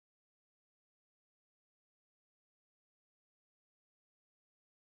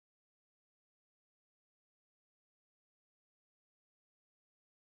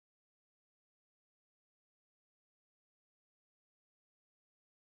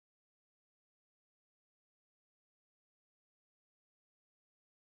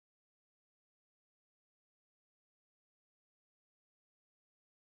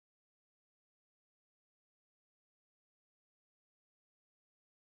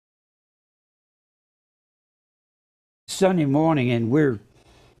Sunday morning, and we're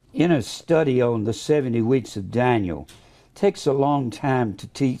in a study on the 70 weeks of Daniel. It takes a long time to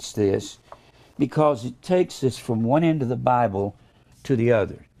teach this because it takes us from one end of the Bible to the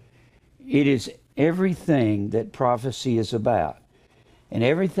other. It is everything that prophecy is about. And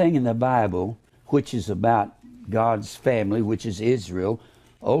everything in the Bible, which is about God's family, which is Israel,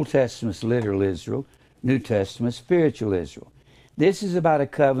 Old Testament's literal Israel, New Testament spiritual Israel. This is about a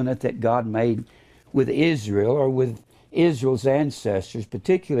covenant that God made with Israel, or with Israel's ancestors,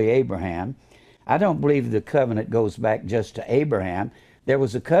 particularly Abraham. I don't believe the covenant goes back just to Abraham. There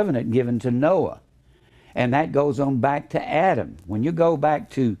was a covenant given to Noah, and that goes on back to Adam. When you go back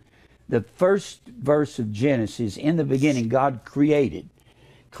to the first verse of Genesis, in the beginning God created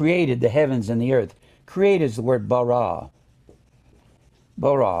the heavens and the earth. Create is the word bara,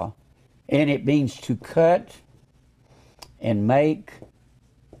 and it means to cut and make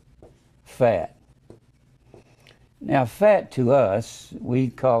fat. Now, fat to us,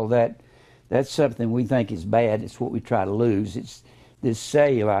 we call that's something we think is bad. It's what we try to lose. It's this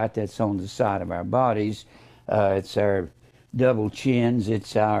cellulite that's on the side of our bodies. It's our double chins.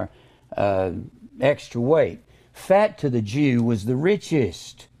 It's our extra weight. Fat to the Jew was the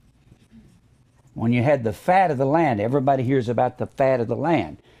richest. When you had the fat of the land, everybody hears about the fat of the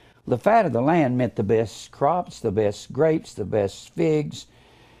land. The fat of the land meant the best crops, the best grapes, the best figs,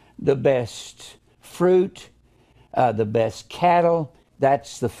 the best fruit, the best cattle.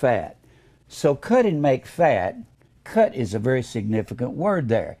 That's the fat. So cut and make fat, cut is a very significant word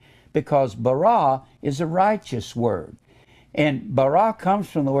there, because bara is a righteous word. And bara comes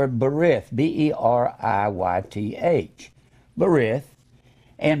from the word berith, B-E-R-I-Y-T-H. Berith.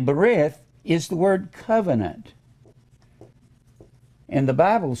 And berith is the word covenant. And the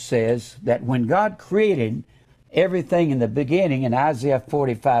Bible says that when God created everything in the beginning, in Isaiah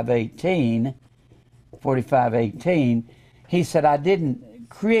 45:18, he said, I didn't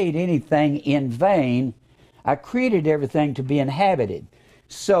create anything in vain. I created everything to be inhabited.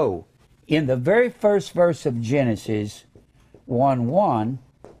 So, in the very first verse of Genesis 1:1,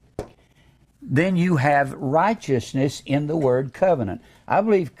 then you have righteousness in the word covenant. I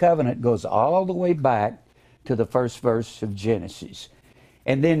believe covenant goes all the way back to the first verse of Genesis.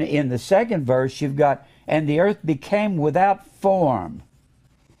 And then in the second verse, you've got, and the earth became without form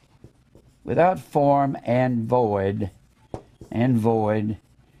and void,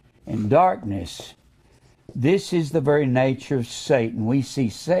 and darkness. This is the very nature of Satan. We see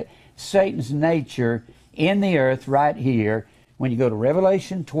Satan's nature in the earth right here. When you go to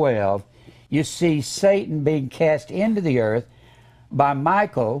Revelation 12, you see Satan being cast into the earth by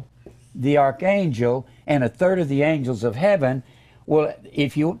Michael, the archangel, and a third of the angels of heaven. Well,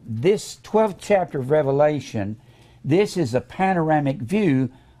 this 12th chapter of Revelation, this is a panoramic view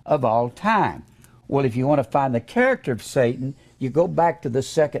of all time. Well, if you want to find the character of Satan, you go back to the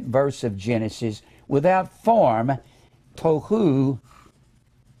second verse of Genesis. Without form, tohu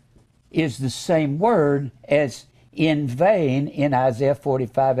is the same word as in vain in Isaiah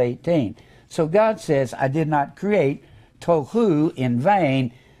 45:18. So God says, I did not create tohu in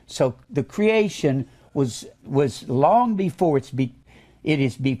vain. So the creation was long before it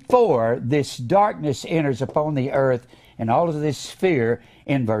is before this darkness enters upon the earth and all of this fear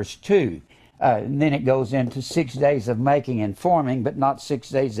in verse 2. And then it goes into 6 days of making and forming, but not 6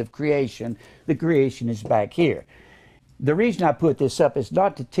 days of creation. The creation is back here. The reason I put this up is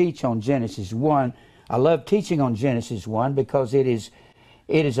not to teach on Genesis 1. I love teaching on Genesis 1 because it is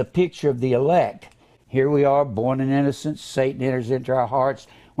a picture of the elect. Here we are, born in innocence. Satan enters into our hearts.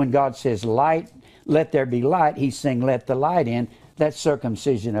 When God says, light, let there be light, he's saying, let the light in. That's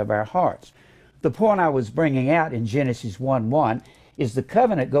circumcision of our hearts. The point I was bringing out in Genesis 1:1 is the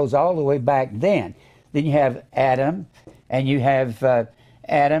covenant goes all the way back then. Then you have Adam, and you have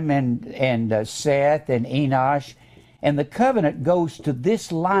Adam and Seth and Enosh, and the covenant goes to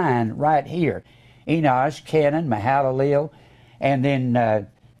this line right here. Enosh, Kenan, Mahalalel, and then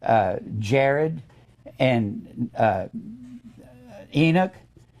Jared and Enoch,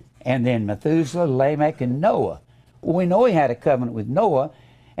 and then Methuselah, Lamech, and Noah. Well, we know he had a covenant with Noah,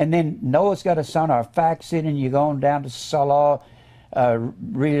 and then Noah's got a son, Arphaxad, and you go on down to Salah,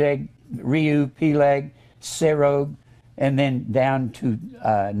 Reu, Peleg, Serug, and then down to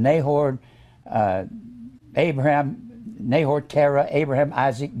Nahor, Terah, Abraham,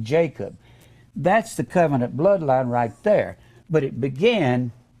 Isaac, Jacob. That's the covenant bloodline right there. But it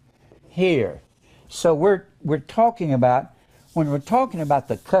began here. So we're talking about, when we're talking about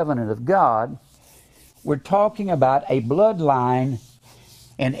the covenant of God, we're talking about a bloodline,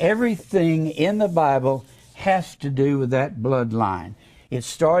 and everything in the Bible has to do with that bloodline. It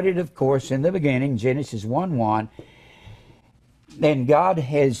started, of course, in the beginning, Genesis 1:1, then God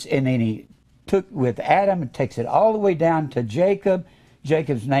has, and then he took with Adam and takes it all the way down to Jacob.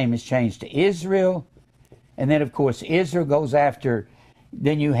 Jacob's name is changed to Israel. And then, of course, Israel goes after,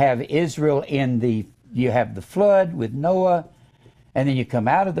 then you have Israel you have the flood with Noah. And then you come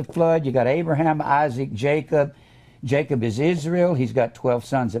out of the flood, you got Abraham, Isaac, Jacob. Jacob is Israel. He's got 12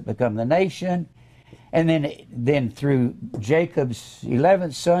 sons that become the nation. And then through Jacob's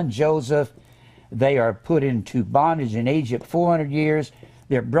 11th son, Joseph, they are put into bondage in Egypt 400 years.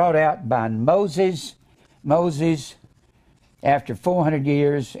 They're brought out by Moses after 400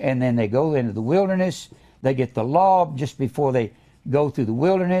 years, and then they go into the wilderness. They get the law just before they go through the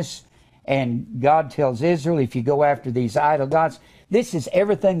wilderness. And God tells Israel, if you go after these idol gods, this is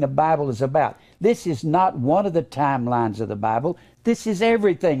everything the Bible is about. This is not one of the timelines of the Bible. This is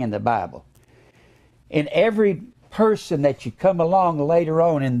everything in the Bible. And every person that you come along later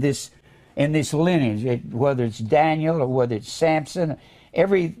on in this lineage, whether it's Daniel or whether it's Samson,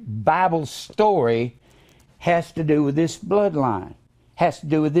 every Bible story has to do with this bloodline, has to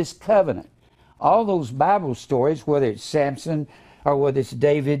do with this covenant. All those Bible stories, whether it's Samson or whether it's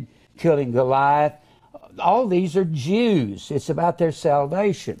David killing Goliath, all these are Jews. It's about their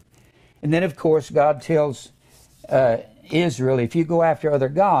salvation. And then, of course, God tells Israel, if you go after other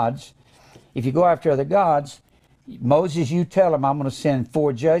gods, Moses, you tell them, I'm going to send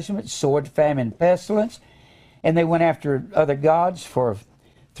 4 judgments, sword, famine, pestilence. And they went after other gods for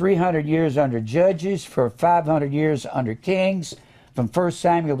 300 years under judges, for 500 years under kings, from 1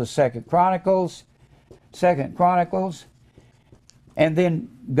 Samuel to 2 Chronicles. And then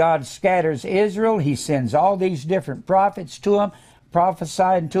God scatters Israel. He sends all these different prophets to them,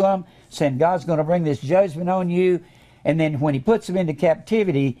 prophesying to them, saying God's going to bring this judgment on you. And then when he puts them into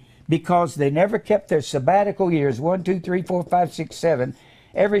captivity, because they never kept their sabbatical years, 1, 2, 3, 4, 5, 6, 7,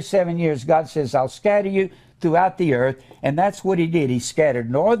 every 7 years God says, I'll scatter you throughout the earth. And that's what he did. He scattered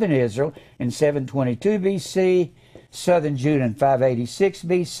northern Israel in 722 BC, southern Judah in 586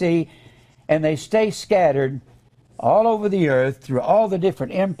 BC, and they stay scattered all over the earth through all the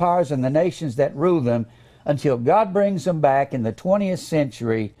different empires and the nations that rule them until God brings them back in the 20th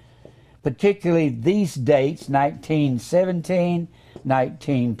century, particularly these dates, 1917,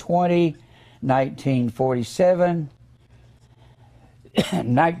 1920, 1947,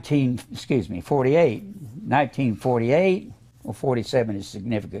 1948, well, 47 is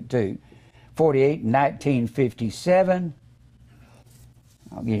significant too, 48, 1957,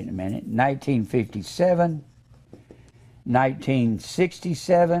 I'll get it in a minute, 1957,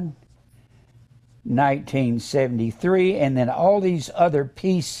 1967, 1973, and then all these other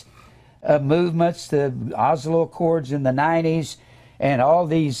peace movements, the Oslo Accords in the 90s, and all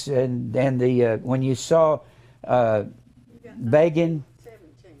these, and the when you saw Begin,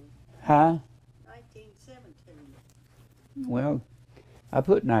 17. huh? 1917. Well, I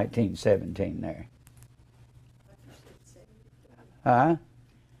put 1917 there. Huh?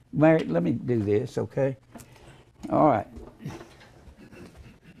 Mary, let me do this, okay? All right.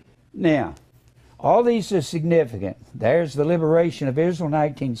 Now, all these are significant. There's the liberation of Israel,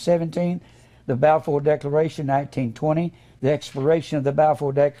 1917, the Balfour Declaration, 1920, the expiration of the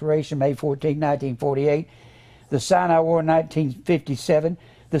Balfour Declaration, May 14, 1948, the Sinai War, 1957,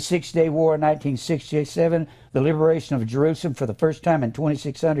 the Six-Day War, 1967, the liberation of Jerusalem for the first time in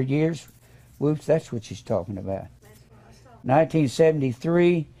 2,600 years. Whoops, that's what she's talking about.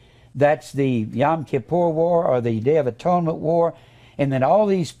 1973, that's the Yom Kippur War, or the Day of Atonement War, and then all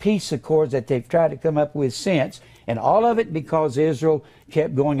these peace accords that they've tried to come up with since, and all of it because Israel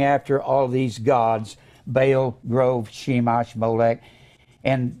kept going after all these gods, Baal, Grove, Shemash, Molech,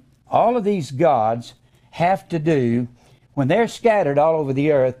 and all of these gods have to do, when they're scattered all over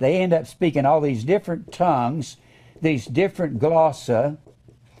the earth, they end up speaking all these different tongues, these different glossa,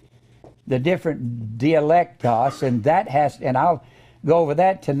 the different dialectos, and that has, and I'll go over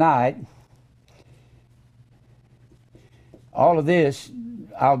that tonight. All of this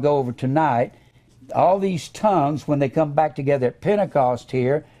I'll go over tonight. All these tongues, when they come back together at Pentecost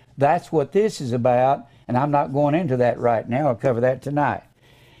here, that's what this is about, and I'm not going into that right now. I'll cover that tonight.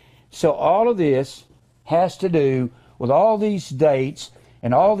 So all of this has to do with all these dates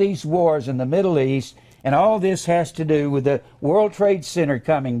and all these wars in the Middle East, and all this has to do with the World Trade Center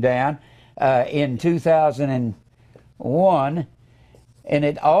coming down in 2001,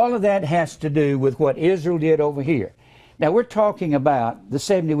 and all of that has to do with what Israel did over here. Now we're talking about the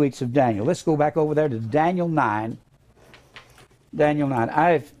 70 weeks of Daniel. Let's go back over there to Daniel 9. Daniel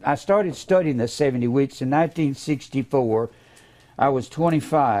 9. I started studying the 70 weeks in 1964. I was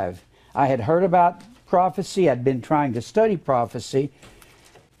 25. I had heard about prophecy. I'd been trying to study prophecy,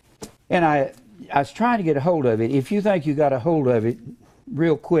 and I was trying to get a hold of it. If you think you got a hold of it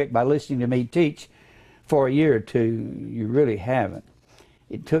real quick by listening to me teach for a year or two, you really haven't.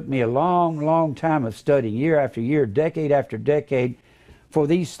 It took me a long, long time of studying, year after year, decade after decade, for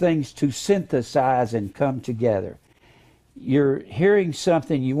these things to synthesize and come together. You're hearing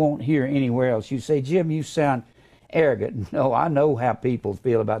something you won't hear anywhere else. You say, Jim, you sound arrogant. No, I know how people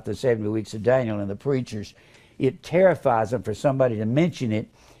feel about the 70 weeks of Daniel and the preachers. It terrifies them for somebody to mention it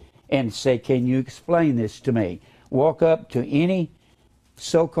and say, can you explain this to me? Walk up to any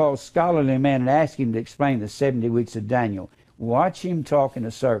so-called scholarly man and ask him to explain the 70 weeks of Daniel. Watch him talk in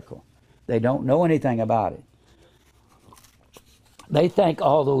a circle. They don't know anything about it. They think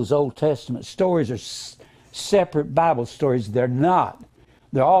all those Old Testament stories are separate Bible stories. They're not.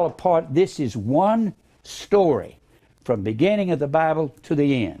 They're all a part. This is one story from beginning of the Bible to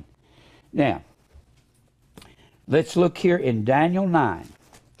the end. Now, let's look here in Daniel 9.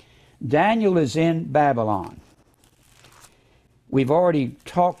 Daniel is in Babylon. We've already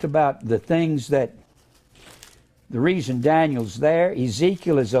talked about the things that, the reason Daniel's there.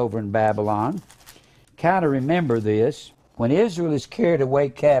 Ezekiel is over in Babylon. Kind of remember this. When Israel is carried away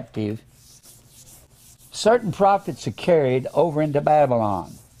captive, certain prophets are carried over into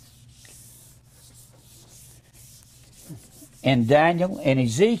Babylon. And Daniel and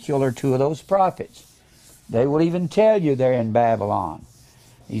Ezekiel are two of those prophets. They will even tell you they're in Babylon.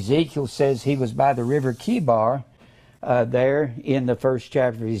 Ezekiel says he was by the river Kibar, there in the first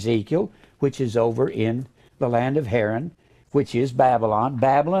chapter of Ezekiel, which is over in the land of Haran, which is Babylon.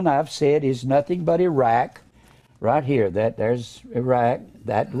 Babylon, I've said, is nothing but Iraq. Right here, there's Iraq.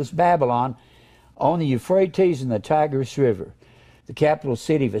 That was Babylon on the Euphrates and the Tigris River. The capital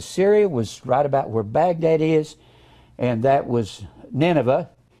city of Assyria was right about where Baghdad is, and that was Nineveh.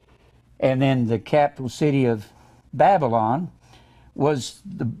 And then the capital city of Babylon was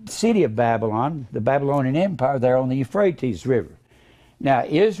the city of Babylon, the Babylonian Empire, there on the Euphrates River. Now,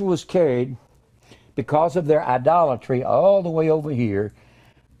 Israel was carried, because of their idolatry, all the way over here,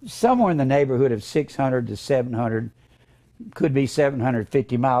 somewhere in the neighborhood of 600 to 700, could be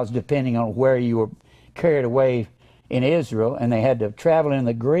 750 miles, depending on where you were carried away in Israel, and they had to travel in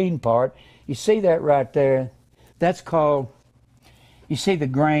the green part. You see that right there? That's called, you see the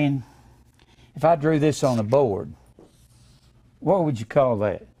grain? If I drew this on a board, what would you call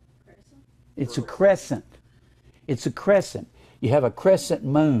that? Crescent? It's a crescent. It's a crescent. You have a crescent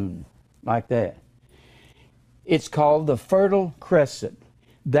moon, like that. It's called the Fertile Crescent.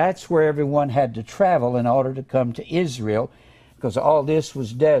 That's where everyone had to travel in order to come to Israel, because all this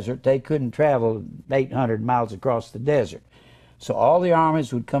was desert. They couldn't travel 800 miles across the desert. So all the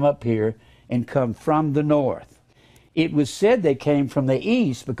armies would come up here and come from the north. It was said they came from the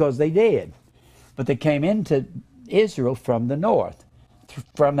east, because they did, but they came into Israel from the north,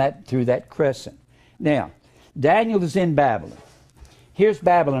 through that crescent. Now, Daniel is in Babylon. Here's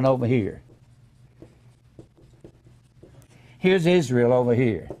Babylon over here. Here's Israel over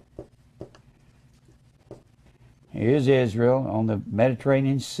here. Here's Israel on the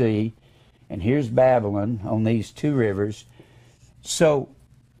Mediterranean Sea, and here's Babylon on these two rivers. So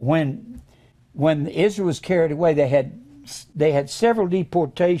when Israel was carried away, they had several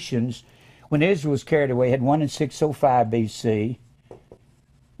deportations. When Israel was carried away, had one in 605 BC,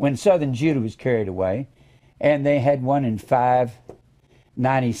 when southern Judah was carried away, and they had one in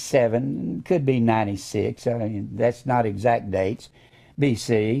 597, could be 96, I mean, that's not exact dates,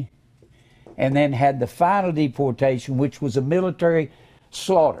 BC, and then had the final deportation, which was a military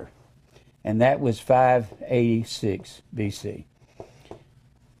slaughter, and that was 586 BC.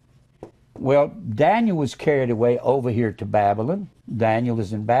 Well, Daniel was carried away over here to Babylon. Daniel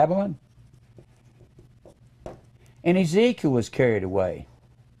is in Babylon. And Ezekiel was carried away.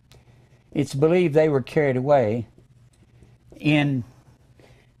 It's believed they were carried away in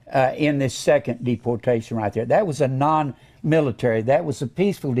this second deportation right there. That was a non-military. That was a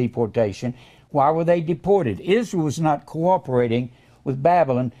peaceful deportation. Why were they deported? Israel was not cooperating with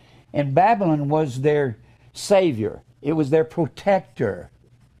Babylon, and Babylon was their savior. It was their protector.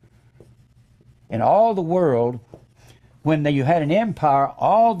 In all the world, when you had an empire,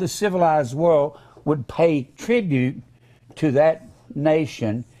 all the civilized world would pay tribute to that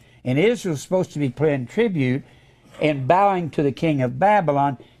nation, and Israel was supposed to be paying tribute and bowing to the king of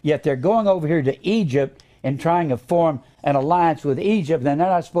Babylon, yet they're going over here to Egypt and trying to form an alliance with Egypt. Then they're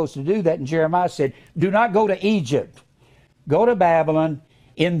not supposed to do that, and Jeremiah said, do not go to Egypt. Go to Babylon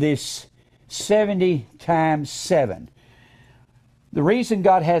in this 70 times 7. The reason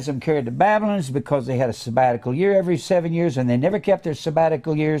God has them carried to Babylon is because they had a sabbatical year every 7 years, and they never kept their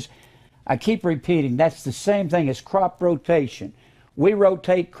sabbatical years. I keep repeating, that's the same thing as crop rotation. We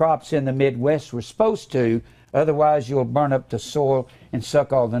rotate crops in the Midwest. We're supposed to, otherwise you'll burn up the soil and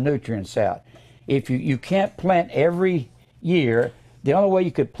suck all the nutrients out. If you can't plant every year, the only way you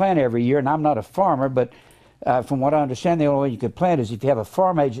could plant every year, and I'm not a farmer, but from what I understand, the only way you could plant is if you have a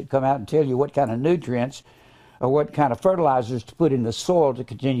farm agent come out and tell you what kind of nutrients or what kind of fertilizers to put in the soil to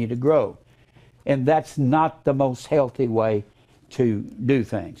continue to grow. And that's not the most healthy way to do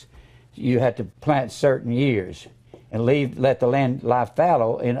things. You have to plant certain years and let the land lie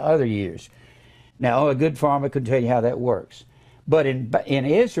fallow in other years. Now, a good farmer could tell you how that works. But in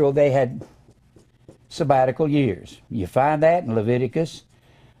Israel, they had sabbatical years. You find that in Leviticus,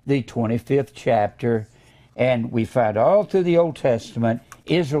 the 25th chapter, and we find all through the Old Testament,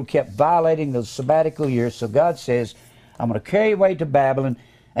 Israel kept violating those sabbatical years. So God says, I'm going to carry you away to Babylon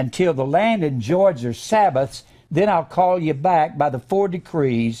until the land enjoys their Sabbaths. Then I'll call you back by the 4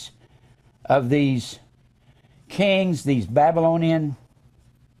 decrees of these kings, these Babylonian,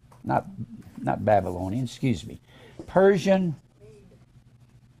 not Babylonian, excuse me, Persian,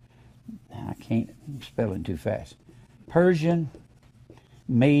 I can't, I'm spelling too fast, Persian,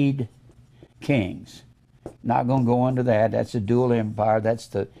 Mede, kings. Not going to go into that. That's a dual empire.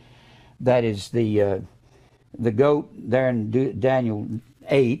 That is the goat there in Daniel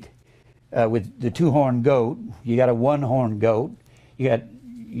 8 with the 2-horned goat. You got a 1-horned goat. You got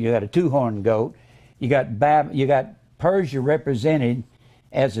a 2-horned goat. You got Persia represented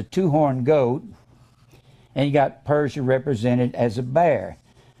as a 2-horned goat, and you got Persia represented as a bear.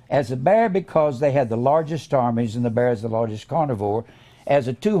 As a bear because they had the largest armies, and the bear is the largest carnivore. As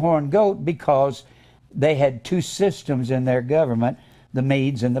a 2-horned goat because they had 2 systems in their government, the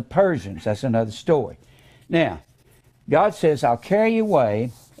Medes and the Persians. That's another story. Now, God says, I'll carry you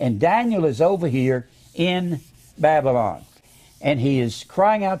away, and Daniel is over here in Babylon. And he is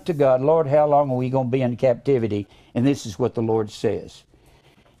crying out to God, Lord, how long are we going to be in captivity? And this is what the Lord says.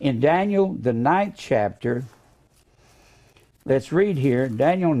 In Daniel, the 9th chapter, let's read here,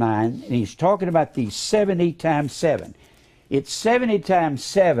 Daniel 9, and he's talking about these 70 times 7. It's 70 times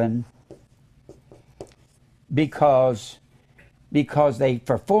 7 because they,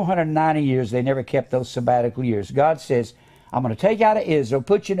 for 490 years, they never kept those sabbatical years. God says, I'm going to take you out of Israel,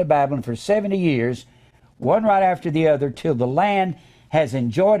 put you into Babylon for 70 years, one right after the other, till the land has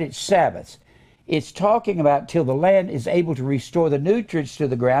enjoyed its Sabbaths. It's talking about till the land is able to restore the nutrients to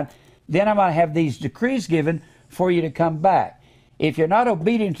the ground. Then I'm going to have these decrees given for you to come back. If you're not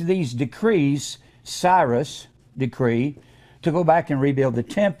obedient to these decrees, Cyrus' decree, to go back and rebuild the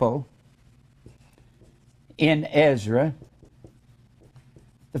temple, in Ezra,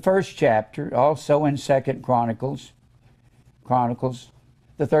 the 1st chapter, also in 2nd Chronicles,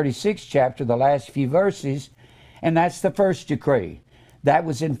 the 36th chapter, the last few verses, and that's the first decree. That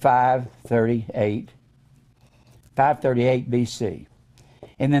was in 538 BC.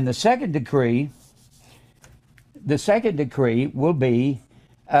 And then the second decree will be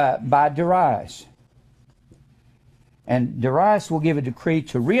by Darius. And Darius will give a decree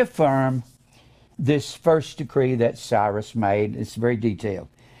to reaffirm this first decree that Cyrus made. It's very detailed.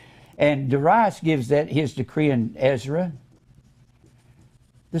 And Darius gives that his decree in Ezra,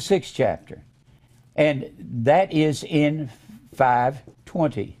 the 6th chapter. And that is in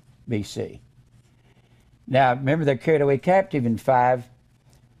 520 BC. Now, remember, they're carried away captive in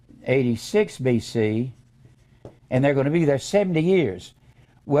 586 BC, and they're going to be there 70 years.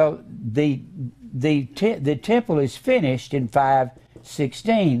 Well, the temple is finished in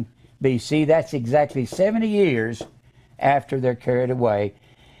 516 BC. That's exactly 70 years after they're carried away.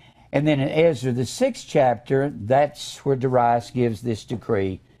 And then in Ezra, the 6th chapter, that's where Darius gives this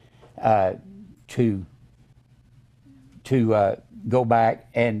decree to go back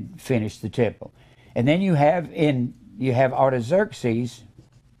and finish the temple. And then you have Artaxerxes.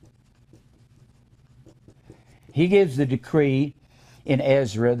 He gives the decree in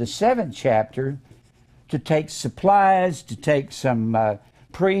Ezra, the 7th chapter, to take supplies, to take some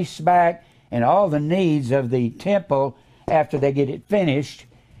priests back, and all the needs of the temple after they get it finished.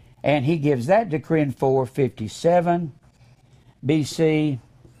 And he gives that decree in 457 BC.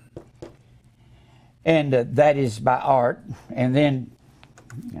 And that is by Art. And then,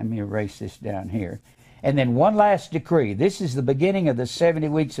 let me erase this down here. And then one last decree. This is the beginning of the 70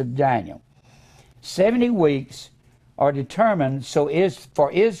 weeks of Daniel. 70 weeks are determined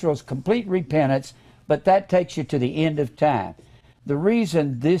for Israel's complete repentance, but that takes you to the end of time. The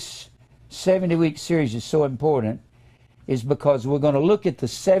reason this 70-week series is so important is because we're going to look at the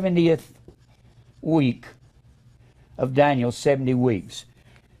 70th week of Daniel's 70 weeks.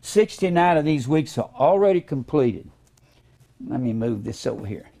 69 of these weeks are already completed. Let me move this over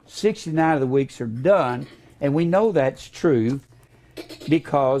here. 69 of the weeks are done, and we know that's true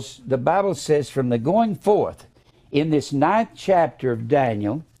because the Bible says from the going forth in this 9th chapter of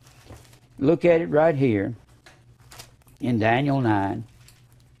Daniel, look at it right here in Daniel 9.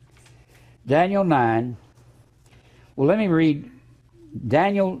 Daniel 9. Well, let me read.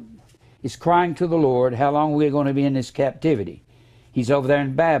 Daniel is crying to the Lord, how long we're going to be in this captivity. He's over there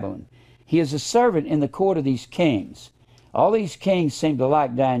in Babylon. He is a servant in the court of these kings. All these kings seem to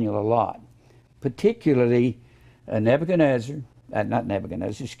like Daniel a lot, particularly Nebuchadnezzar, not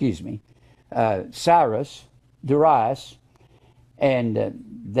Nebuchadnezzar, excuse me, Cyrus, Darius, and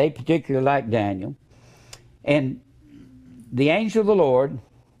they particularly like Daniel. And the angel of the Lord,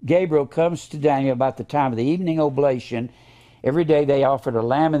 Gabriel, comes to Daniel about the time of the evening oblation. Every day they offered a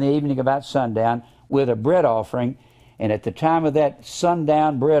lamb in the evening about sundown with a bread offering. And at the time of that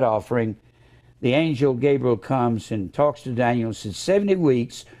sundown bread offering, the angel Gabriel comes and talks to Daniel and says, 70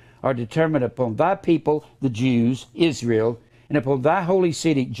 weeks are determined upon thy people, the Jews, Israel, and upon thy holy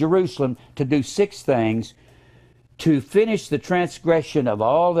city, Jerusalem, to do 6 things: to finish the transgression of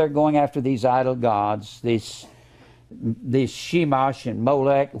all their going after these idol gods, this Shemash and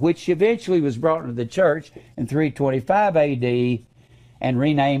Molech, which eventually was brought into the church in 325 AD and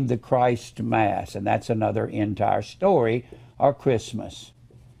renamed the Christ Mass. And that's another entire story, or Christmas.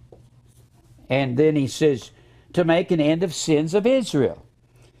 And then he says, to make an end of sins of Israel,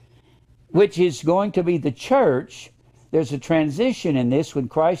 which is going to be the church. There's a transition in this when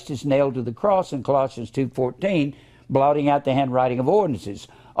Christ is nailed to the cross in Colossians 2:14, blotting out the handwriting of ordinances.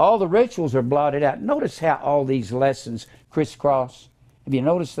 All the rituals are blotted out. Notice how all these lessons crisscross. Have you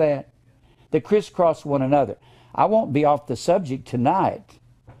noticed that? They crisscross one another. I won't be off the subject tonight.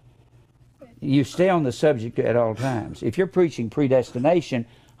 You stay on the subject at all times. If you're preaching predestination,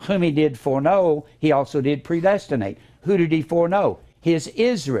 whom he did foreknow, he also did predestinate. Who did he foreknow? His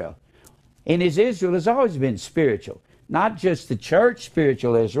Israel. And his Israel has always been spiritual. Not just the church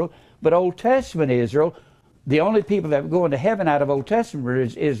spiritual Israel, but Old Testament Israel. The only people that were going to heaven out of Old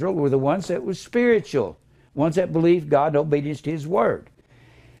Testament Israel were the ones that were spiritual, ones that believed God and obedience to his word.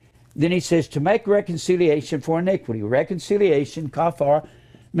 Then he says, to make reconciliation for iniquity. Reconciliation, kafar,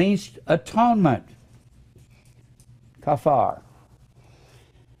 means atonement. Kafar.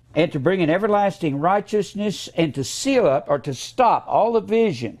 And to bring an everlasting righteousness, and to seal up or to stop all the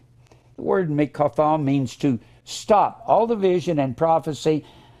vision. The word mikafah means to stop all the vision and prophecy,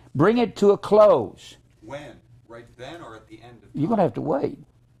 bring it to a close. When? Right then or at the end of time? You're going to have to wait.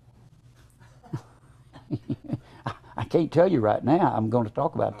 I can't tell you right now. I'm going to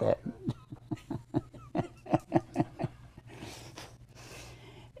talk about that.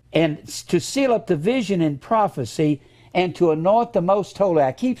 And to seal up the vision and prophecy, and to anoint the most holy.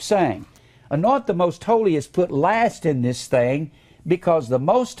 I keep saying, anoint the most holy is put last in this thing, because the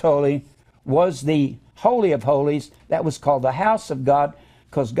most holy was the Holy of Holies. That was called the house of God,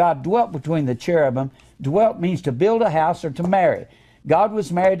 because God dwelt between the cherubim. Dwelt means to build a house or to marry. God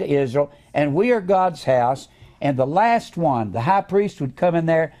was married to Israel, and we are God's house. And the last one, the high priest, would come in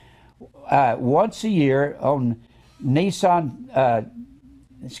there once a year on on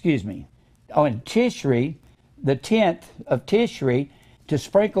Tishri, the 10th of Tishri, to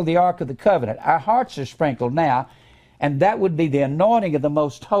sprinkle the Ark of the Covenant. Our hearts are sprinkled now, and that would be the anointing of the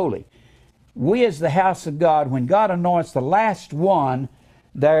Most Holy. We as the house of God, when God anoints the last one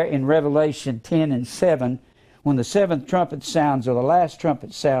there in Revelation 10 and 7, when the 7th trumpet sounds or the last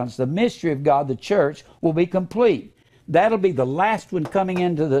trumpet sounds, the mystery of God, the church, will be complete. That'll be the last one coming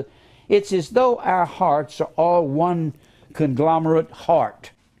into the... It's as though our hearts are all one conglomerate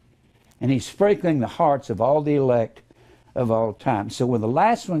heart. And he's sprinkling the hearts of all the elect of all time. So when the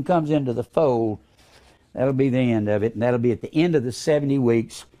last one comes into the fold, that'll be the end of it. And that'll be at the end of the 70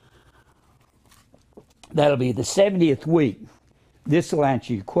 weeks. That'll be the 70th week. This will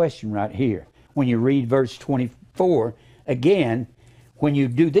answer your question right here. When you read verse 24, again, when you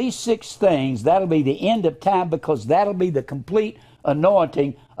do these 6 things, that'll be the end of time, because that'll be the complete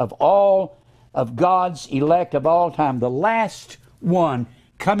anointing of all of God's elect of all time. The last one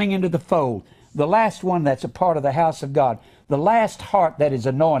coming into the fold, the last one that's a part of the house of God, the last heart that is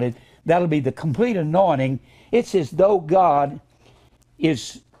anointed, that'll be the complete anointing. It's as though God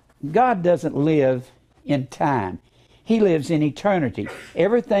doesn't live in time. He lives in eternity.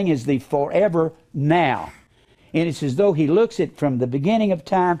 Everything is the forever now. And it's as though he looks at from the beginning of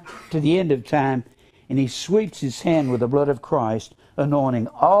time to the end of time, and he sweeps his hand with the blood of Christ, anointing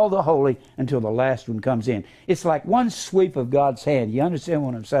all the holy until the last one comes in. It's like one sweep of God's hand. You understand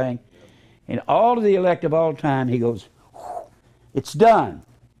what I'm saying? And all of the elect of all time, he goes, it's done.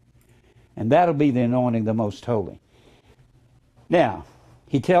 And that'll be the anointing of the most holy. Now,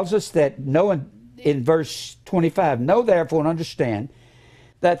 he tells us that in verse 25, know therefore and understand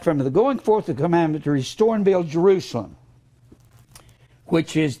that from the going forth of the commandment to restore and build Jerusalem,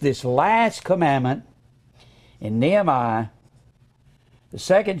 which is this last commandment in Nehemiah, the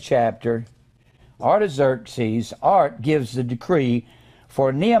 2nd chapter, Artaxerxes, Art gives the decree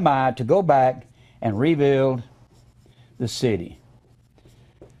for Nehemiah to go back and rebuild the city.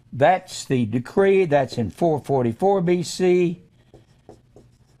 That's the decree. That's in 444 BC.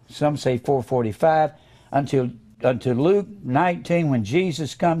 Some say 445. Until Luke 19, when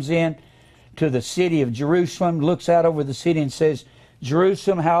Jesus comes in to the city of Jerusalem, looks out over the city and says,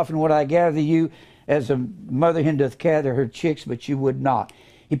 Jerusalem, how often would I gather you as a mother hen doth gather her chicks, but you would not.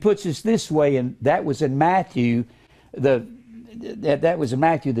 He puts us this way, and that was in Matthew, that was in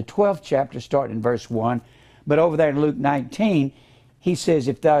Matthew, the 12th chapter, starting in verse 1. But over there in Luke 19, he says,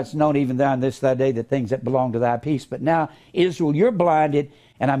 if thou hast known even thou in this thy day the things that belong to thy peace. But now, Israel, you're blinded,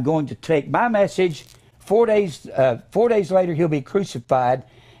 and I'm going to take my message. 4 days later, he'll be crucified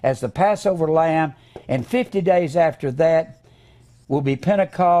as the Passover lamb, and 50 days after that will be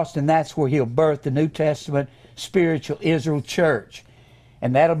Pentecost, and that's where he'll birth the New Testament spiritual Israel church.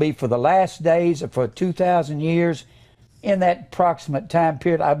 And that'll be for the last days, or for 2,000 years. In that approximate time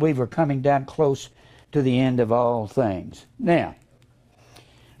period, I believe we're coming down close to the end of all things. Now,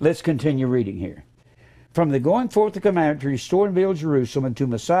 let's continue reading here. From the going forth the commandment to restore and build Jerusalem unto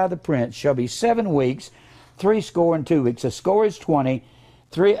Messiah the Prince shall be 7 weeks, 62 weeks. A score is 20,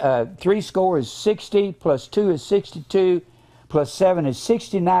 three score is 60, plus 2 is 62, plus 7 is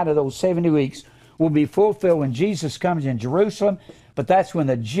 69 of those 70 weeks will be fulfilled when Jesus comes in Jerusalem. But that's when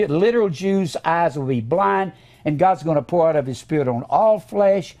the literal Jews' eyes will be blind, and God's going to pour out of His Spirit on all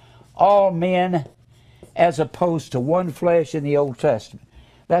flesh, all men, as opposed to one flesh in the Old Testament.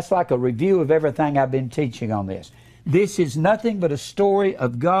 That's like a review of everything I've been teaching on this. This is nothing but a story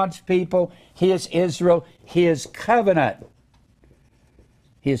of God's people, His Israel, His covenant.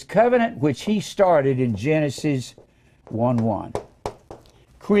 His covenant which He started in Genesis 1:1.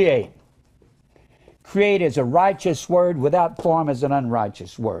 Create. Create is a righteous word, without form is an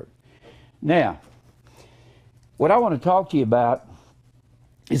unrighteous word. Now, what I want to talk to you about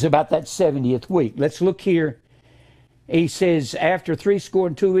is about that 70th week. Let's look here. He says, after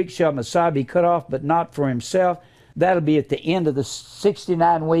 62 weeks shall Messiah be cut off, but not for himself. That'll be at the end of the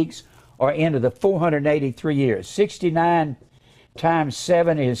 69 weeks, or end of the 483 years. 69 times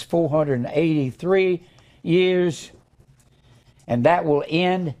 7 is 483 years. And that will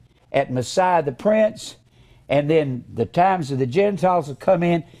end at Messiah the Prince. And then the times of the Gentiles will come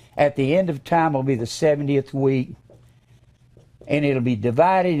in. At the end of time will be the 70th week. And it'll be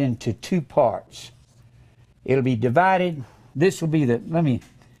divided into 2 parts. It'll be divided. This will be the, let me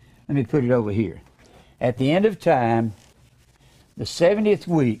put it over here. At the end of time, the 70th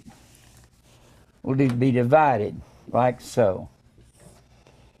week will be divided like so.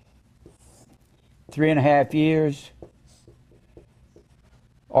 3.5 years,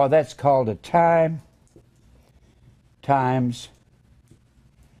 or that's called a time, times,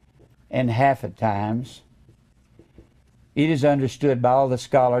 and half a times. It is understood by all the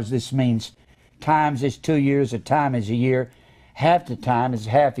scholars this means times is 2 years, a time is a year, half the time is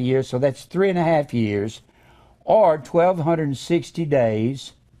half a year, so that's 3.5 years, or 1,260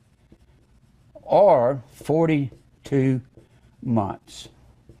 days, or 42 months.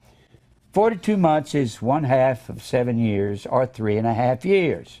 42 months is 1/2 of 7 years, or 3.5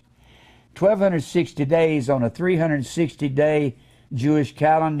 years. 1,260 days on a 360-day Jewish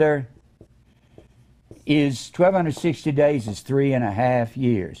calendar is 1,260 days is 3.5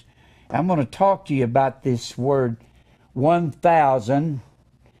 years. I'm going to talk to you about this word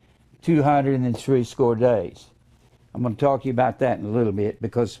 1,203 days. I'm going to talk to you about that in a little bit,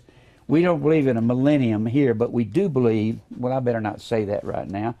 because we don't believe in a millennium here, but we do believe, well, I better not say that right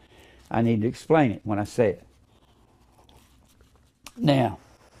now. I need to explain it when I say it. Now,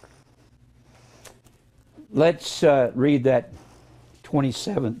 let's read that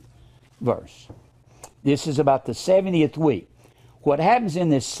 27th verse. This is about the 70th week. What happens in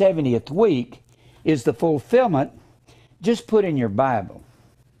this 70th week is the fulfillment. Just put in your Bible.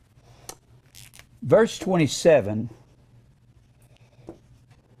 Verse 27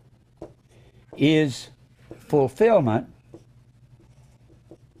 is fulfillment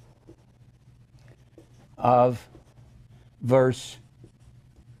of verse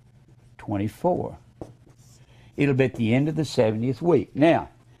 24. It'll be at the end of the 70th week. Now,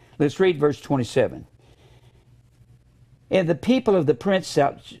 let's read verse 27. And the people of the prince,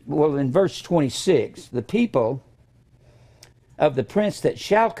 well, in verse 26, the people of the prince that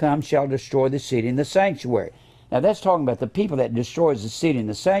shall come shall destroy the city and the sanctuary. Now, that's talking about the people that destroys the city and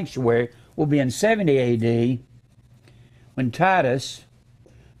the sanctuary will be in 70 AD when Titus,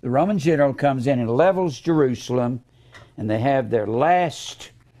 the Roman general, comes in and levels Jerusalem, and they have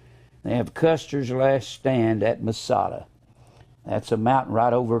Custer's last stand at Masada. That's a mountain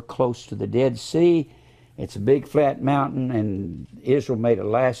right over close to the Dead Sea. It's a big flat mountain, and Israel made a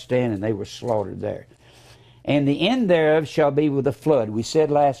last stand, and they were slaughtered there. And the end thereof shall be with a flood. We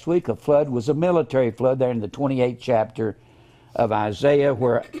said last week a flood was a military flood there in the 28th chapter of Isaiah,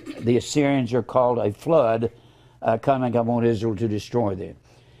 where the Assyrians are called a flood coming upon Israel to destroy them.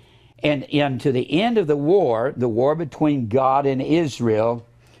 And to the end of the war between God and Israel,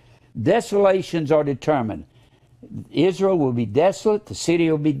 desolations are determined. Israel will be desolate, the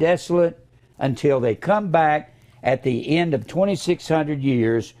city will be desolate, until they come back at the end of 2,600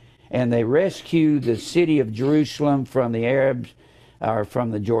 years and they rescue the city of Jerusalem from the Arabs, or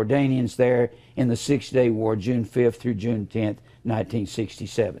from the Jordanians there in the 6-day war, June 5th through June 10th,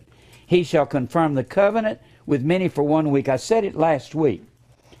 1967. He shall confirm the covenant with many for 1 week. I said it last week.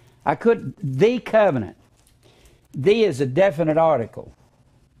 The covenant. The is a definite article.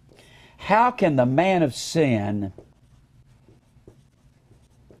 How can the man of sin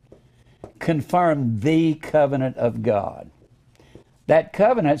confirm the covenant of God? That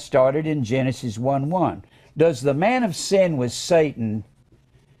covenant started in Genesis 1:1. Does the man of sin with Satan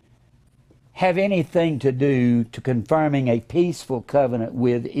have anything to do to confirming a peaceful covenant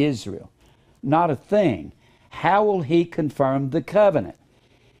with Israel? Not a thing. How will he confirm the covenant?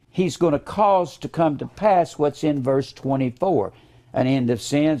 He's going to cause to come to pass what's in verse 24. An end of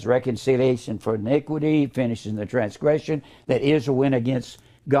sins, reconciliation for iniquity, finishing the transgression, that Israel went against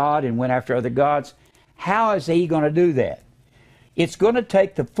God and went after other gods. How is he going to do that? It's going to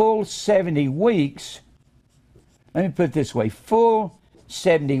take the full 70 weeks, let me put it this way, full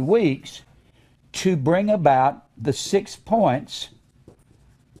 70 weeks to bring about the 6 points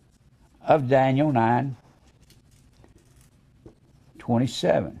of Daniel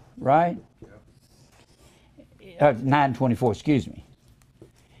 9:27, right? 9:24, excuse me.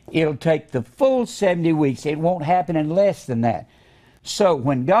 It'll take the full 70 weeks. It won't happen in less than that. So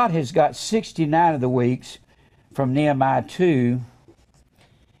when God has got 69 of the weeks from Nehemiah 2,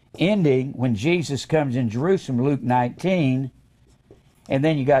 ending when Jesus comes in Jerusalem, Luke 19, and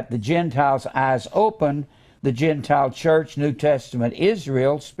then you got the Gentiles' eyes open, the Gentile church, New Testament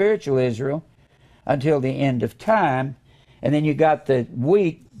Israel, spiritual Israel, until the end of time. And then you got the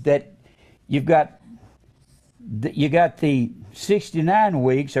week that you got the 69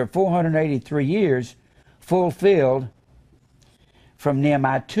 weeks, or 483 years, fulfilled from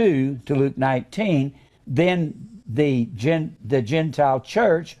Nehemiah 2 to Luke 19. Then the Gentile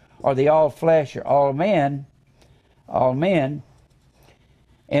church, or the all flesh, or all men,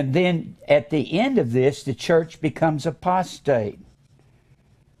 and then at the end of this, the church becomes apostate.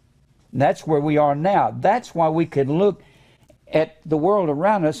 And that's where we are now. That's why we can look at the world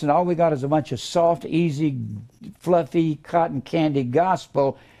around us, and all we got is a bunch of soft, easy, fluffy, cotton candy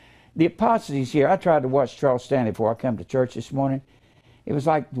gospel. The apostasy's here. I tried to watch Charles Stanley before I come to church this morning. It was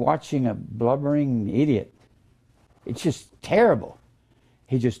like watching a blubbering idiot. It's just terrible.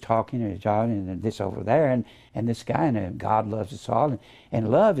 He's just talking and this over there, and this guy, and God loves us all. And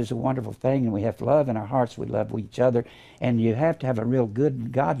love is a wonderful thing, and we have love in our hearts. We love each other, and you have to have a real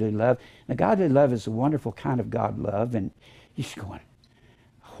good godly love. And the godly love is a wonderful kind of God love, and you're just going,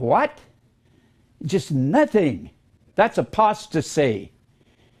 what? Just nothing. That's apostasy.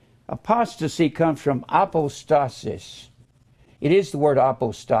 Apostasy comes from apostasis. It is the word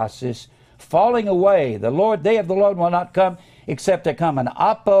apostasis, falling away. The day of the Lord will not come except there come an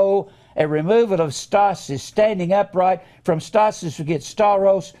apo, a removal of stasis, standing upright. From stasis we get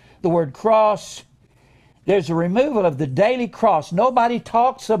staros, the word cross. There's a removal of the daily cross. Nobody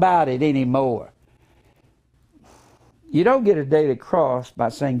talks about it anymore. You don't get a daily cross by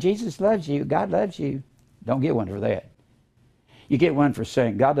saying Jesus loves you, God loves you. Don't get one for that. You get one for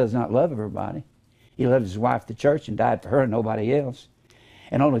saying God does not love everybody. He loves his wife, the church, and died for her and nobody else.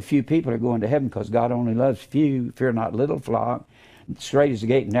 And only few people are going to heaven because God only loves few. Fear not, little flock. Straight is the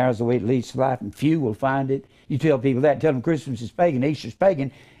gate and narrow is the way that leads to life, and few will find it. You tell people that, tell them Christmas is pagan, Easter's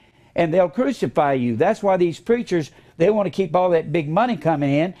pagan, and they'll crucify you. That's why these preachers, they want to keep all that big money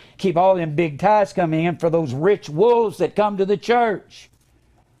coming in, keep all them big tithes coming in for those rich wolves that come to the church.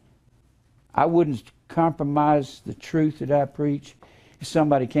 I wouldn't compromise the truth that I preach. If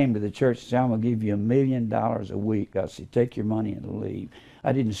somebody came to the church and said, I'm going to give you $1 million a week, I'd say, take your money and leave.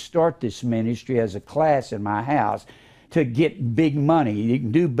 I didn't start this ministry as a class in my house to get big money. You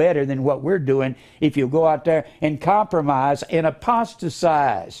can do better than what we're doing if you go out there and compromise and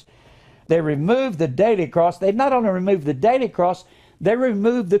apostatize. They removed the daily cross. They not only removed the daily cross, They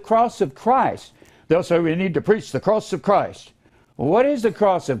remove the cross of Christ. They'll say we need to preach the cross of Christ. Well, what is the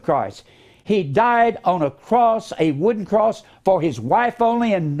cross of Christ? He died on a cross, a wooden cross, for his wife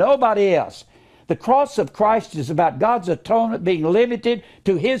only and nobody else. The cross of Christ is about God's atonement being limited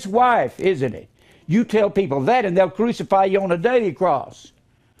to his wife, isn't it? You tell people that and they'll crucify you on a daily cross.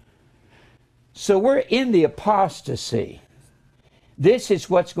 So we're in the apostasy. This is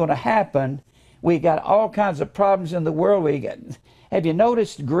what's going to happen. We got all kinds of problems in the world. Have you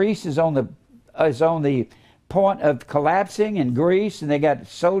noticed Greece is on the point of collapsing in Greece, and they got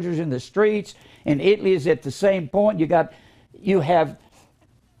soldiers in the streets, and Italy is at the same point. You have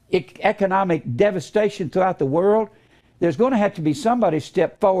economic devastation throughout the world. There's going to have to be somebody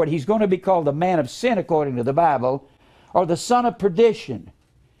step forward. He's going to be called the man of sin according to the Bible, or the son of perdition.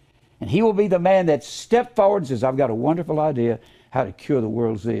 And he will be the man that stepped forward and says, I've got a wonderful idea how to cure the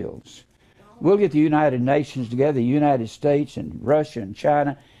world's ills. We'll get the United Nations together, the United States and Russia and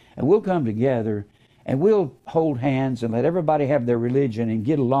China, and we'll come together and we'll hold hands and let everybody have their religion and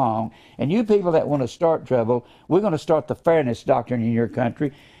get along. And you people that want to start trouble, we're going to start the fairness doctrine in your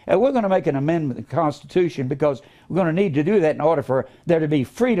country. And we're going to make an amendment to the Constitution because we're going to need to do that in order for there to be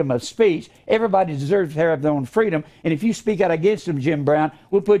freedom of speech. Everybody deserves to have their own freedom. And if you speak out against them, Jim Brown,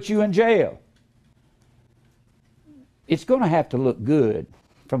 we'll put you in jail. It's going to have to look good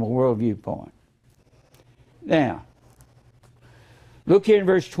from a world viewpoint. Now, look here in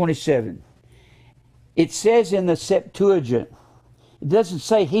verse 27. It says in the Septuagint, it doesn't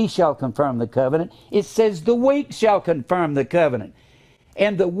say he shall confirm the covenant. It says the week shall confirm the covenant.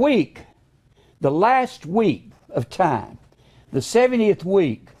 And the week, the last week of time, the 70th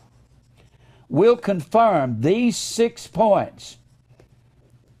week, will confirm these 6 points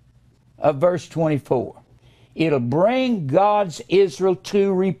of verse 24. It'll bring God's Israel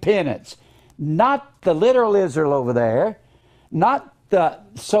to repentance. Not the literal Israel over there, not the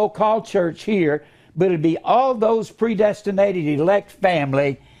so-called church here, but it'll be all those predestinated elect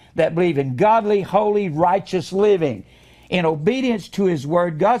family that believe in godly, holy, righteous living. In obedience to his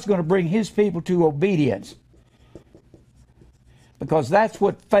word, God's going to bring his people to obedience. Because that's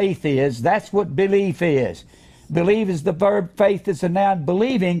what faith is. That's what belief is. Believe is the verb, faith is the noun.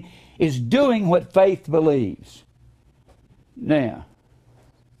 Believing is doing what faith believes. Now,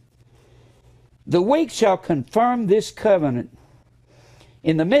 the week shall confirm this covenant.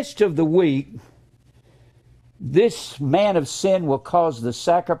 In the midst of the week, this man of sin will cause the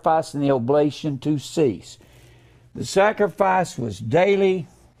sacrifice and the oblation to cease. The sacrifice was daily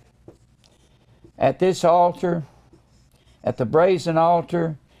at this altar, at the brazen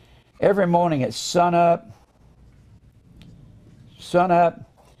altar, every morning at sunup,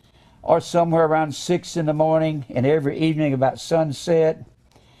 or somewhere around 6 in the morning, and every evening about sunset,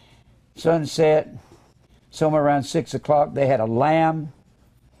 somewhere around 6 o'clock, they had a lamb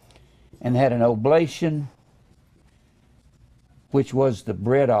and had an oblation, which was the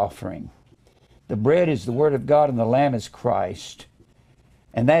bread offering. The bread is the Word of God and the Lamb is Christ.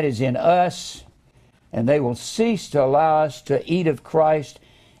 And that is in us. And they will cease to allow us to eat of Christ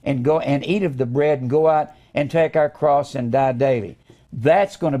and go and eat of the bread and go out and take our cross and die daily.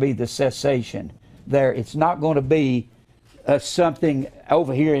 That's going to be the cessation there. It's not going to be something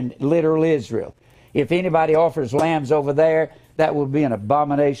over here in literal Israel. If anybody offers lambs over there, that will be an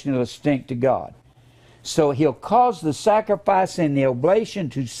abomination and a stink to God. So he'll cause the sacrifice and the oblation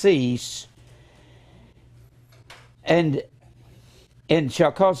to cease, and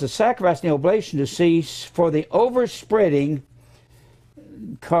shall cause the sacrifice and the oblation to cease for the overspreading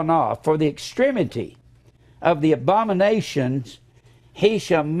kanah, for the extremity of the abominations. He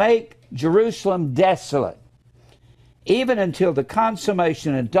shall make Jerusalem desolate, even until the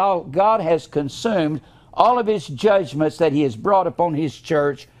consummation, and God has consumed all of his judgments that he has brought upon his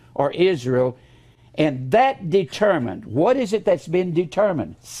church or Israel. And that determined, what is it that's been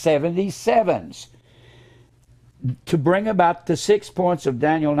determined? 77s. To bring about the 6 points of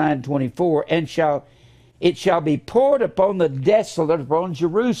Daniel 9:24, and it shall be poured upon the desolate, upon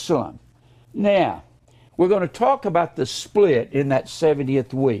Jerusalem. Now, we're going to talk about the split in that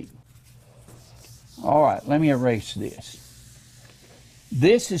 70th week. All right, let me erase this.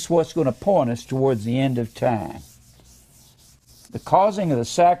 This is what's going to point us towards the end of time. The causing of the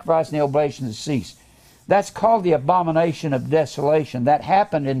sacrifice and the oblation to cease. That's called the abomination of desolation. That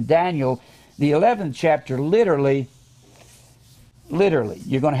happened in Daniel, the 11th chapter, literally.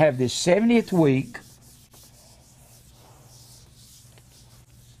 You're going to have this 70th week.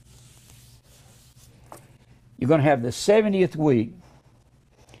 You're going to have the 70th week.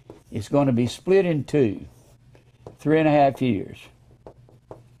 It's going to be split in two. 3.5 years.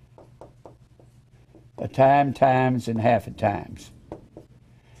 A time, times, and half a times.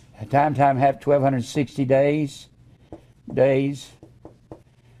 Time have 1,260 days,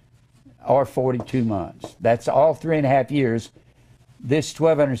 or 42 months. That's all 3.5 years. This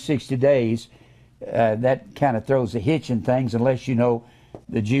 1,260 days, that kind of throws a hitch in things unless you know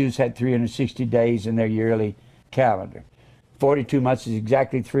the Jews had 360 days in their yearly calendar. 42 months is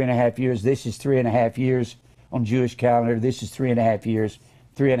exactly 3.5 years. This is 3.5 years on Jewish calendar. This is 3.5 years,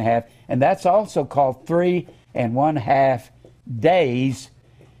 3.5. And that's also called 3.5 days.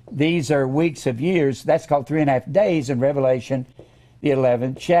 These are weeks of years. That's called 3.5 days in Revelation, the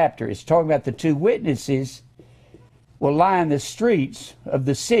 11th chapter. It's talking about the two witnesses will lie in the streets of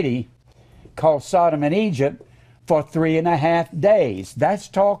the city called Sodom and Egypt for 3.5 days. That's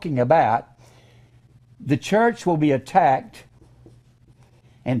talking about the church will be attacked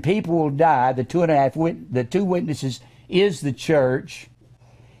and people will die. The two witnesses is the church.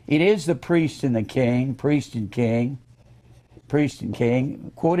 It is the priest and the king, priest and king,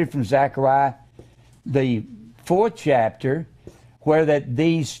 quoted from Zechariah, the 4th chapter, where that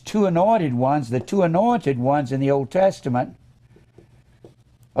these two anointed ones, the two anointed ones in the Old Testament,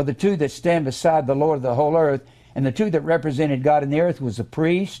 are the two that stand beside the Lord of the whole earth, and the two that represented God in the earth was the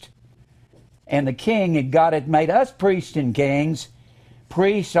priest and the king, and God had made us priests and kings.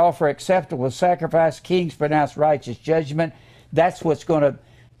 Priests offer acceptable sacrifice, kings pronounce righteous judgment. That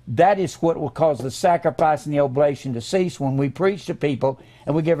is what will cause the sacrifice and the oblation to cease when we preach to people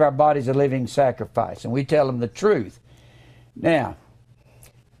and we give our bodies a living sacrifice and we tell them the truth. Now,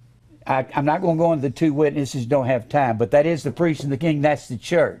 I'm not going to go into the two witnesses, don't have time, but that is the priest and the king, that's the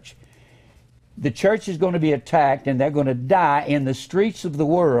church. The church is going to be attacked and they're going to die in the streets of the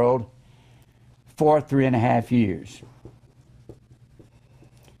world for 3.5 years.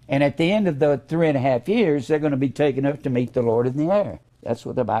 And at the end of the 3.5 years, they're going to be taken up to meet the Lord in the air. That's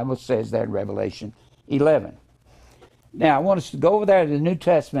what the Bible says there in Revelation 11. Now, I want us to go over there to the New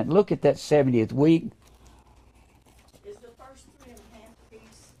Testament and look at that 70th week. Is the first 3.5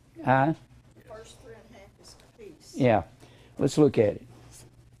 peace? The first 3.5 is peace. Yeah. Let's look at it.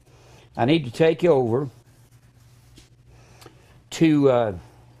 I need to take you over to,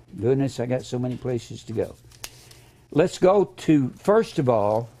 goodness, I got so many places to go. Let's go to, first of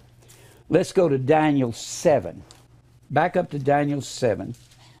all, let's go to Daniel 7. Back up to Daniel 7.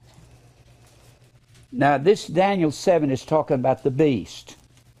 Now, this Daniel 7 is talking about the beast.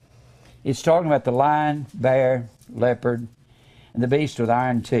 It's talking about the lion, bear, leopard, and the beast with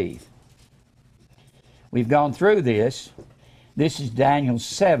iron teeth. We've gone through this. This is Daniel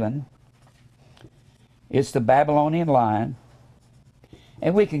 7. It's the Babylonian lion.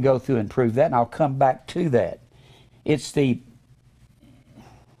 And we can go through and prove that, and I'll come back to that. It's the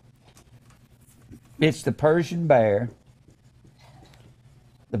Persian bear.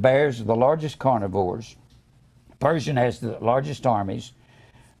 The bears are the largest carnivores. Persian has the largest armies.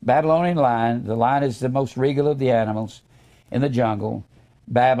 Babylonian lion, the lion is the most regal of the animals in the jungle.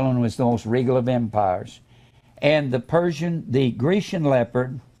 Babylon was the most regal of empires. And the Grecian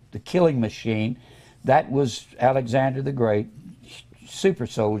leopard, the killing machine, that was Alexander the Great, super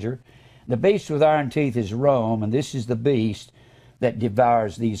soldier. The beast with iron teeth is Rome, and this is the beast that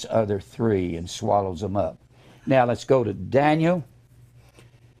devours these other three and swallows them up. Now let's go to Daniel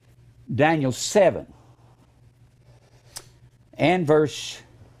 7 and verse,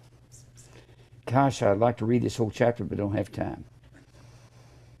 gosh, I'd like to read this whole chapter, but don't have time.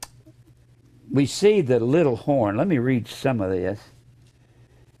 We see the little horn. Let me read some of this.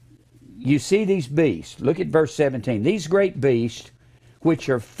 You see these beasts. Look at verse 17. These great beasts, which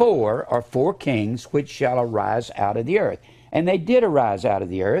are four kings, which shall arise out of the earth. And they did arise out of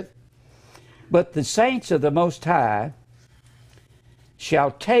the earth. But the saints of the Most High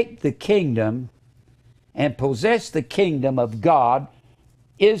shall take the kingdom and possess the kingdom of God,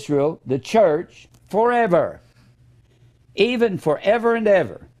 Israel, the church, forever, even forever and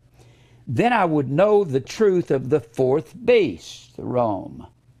ever. Then I would know the truth of the fourth beast, Rome.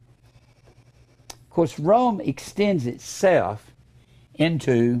 Of course, Rome extends itself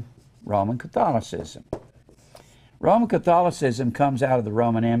into Roman Catholicism. Roman Catholicism comes out of the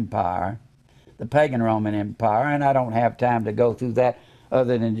Roman Empire, the pagan Roman Empire, and I don't have time to go through that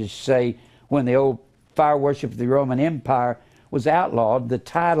other than just say when the old fire worship of the Roman Empire was outlawed, the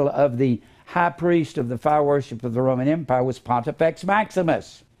title of the high priest of the fire worship of the Roman Empire was Pontifex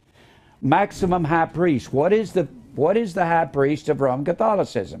Maximus. Maximum high priest. What is the high priest of Roman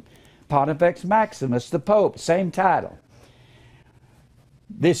Catholicism? Pontifex Maximus, the Pope, same title.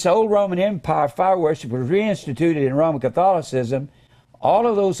 This old Roman Empire fire worship was reinstituted in Roman Catholicism. All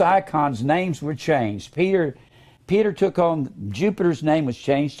of those icons' names were changed. Peter took on, Jupiter's name was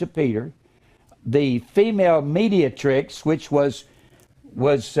changed to Peter. The female mediatrix, which was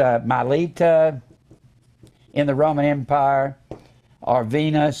was Milita in the Roman Empire, or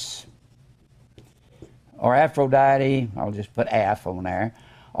Venus, or Aphrodite. I'll just put Aph on there.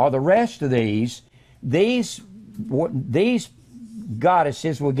 Or the rest of these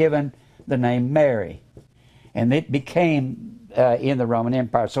goddesses were given the name Mary, and it became in the Roman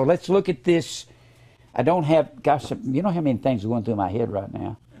Empire. So let's look at this. I don't have, gosh, you know how many things are going through my head right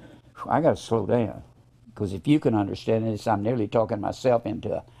now? I got to slow down, because if you can understand this, I'm nearly talking myself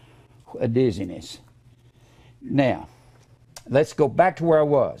into a dizziness. Now, let's go back to where I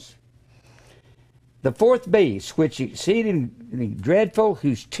was. The fourth beast, which exceedingly dreadful,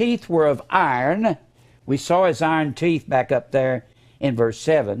 whose teeth were of iron. We saw his iron teeth back up there in verse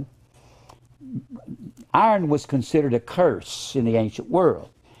 7. Iron was considered a curse in the ancient world.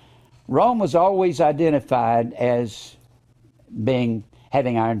 Rome was always identified as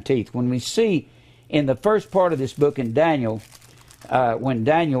having iron teeth. When we see in the first part of this book in Daniel, when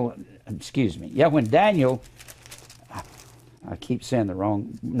Daniel, I keep saying the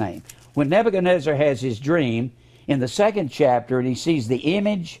wrong name. When Nebuchadnezzar has his dream in the second chapter, and he sees the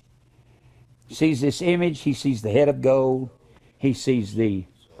image, he sees the head of gold, he sees the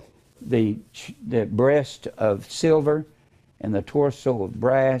breast of silver, and the torso of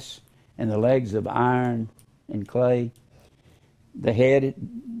brass, and the legs of iron and clay. The head,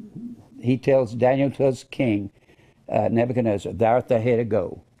 Daniel tells King Nebuchadnezzar, thou art the head of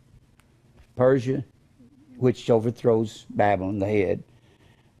gold. Persia, which overthrows Babylon, the head.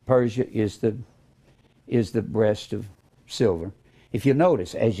 Persia is the breast of silver. If you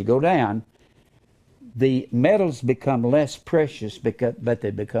notice, as you go down, the metals become less precious, but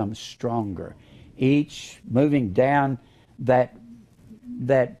they become stronger. Each moving down that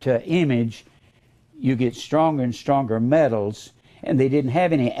image, you get stronger and stronger metals, and they didn't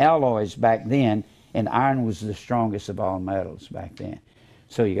have any alloys back then, and iron was the strongest of all metals back then.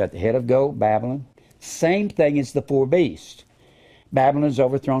 So you got the head of gold, Babylon. Same thing as the four beasts. Babylon is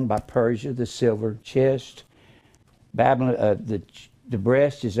overthrown by Persia, the silver chest. Babylon, the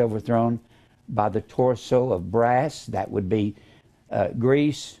breast is overthrown by the torso of brass. That would be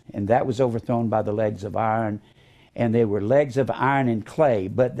Greece, and that was overthrown by the legs of iron. And they were legs of iron and clay.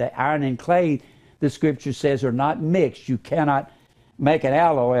 But the iron and clay, the Scripture says, are not mixed. You cannot make an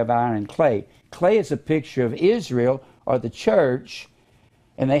alloy of iron and clay. Clay is a picture of Israel or the church,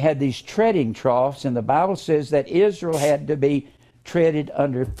 and they had these treading troughs, and the Bible says that Israel had to be treaded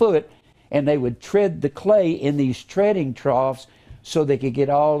underfoot, and they would tread the clay in these treading troughs so they could get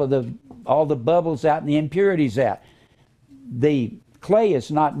all the bubbles out and the impurities out. The clay is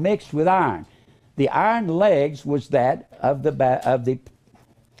not mixed with iron. The iron legs was that of the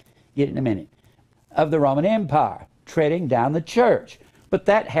Roman Empire, treading down the church. But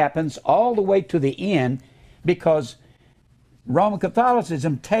that happens all the way to the end, because Roman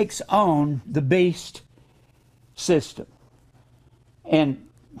Catholicism takes on the beast system. And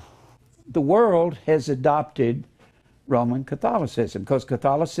the world has adopted Roman Catholicism, because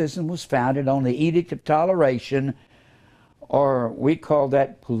Catholicism was founded on the Edict of Toleration, or we call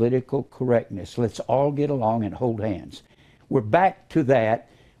that political correctness. Let's all get along and hold hands. We're back to that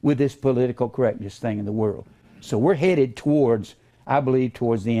with this political correctness thing in the world. So we're headed towards, I believe,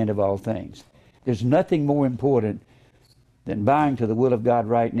 towards the end of all things. There's nothing more important than bowing to the will of God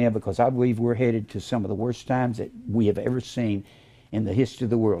right now, because I believe we're headed to some of the worst times that we have ever seen in the history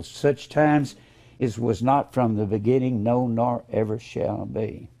of the world. Such times as was not from the beginning, no, nor ever shall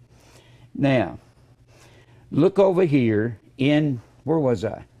be. Now, look over here in, where was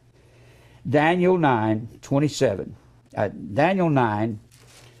I? Daniel 9:27. Daniel 9,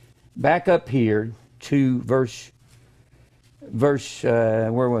 back up here to verse,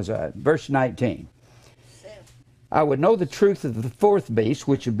 where was I? Verse 19. I would know the truth of the fourth beast,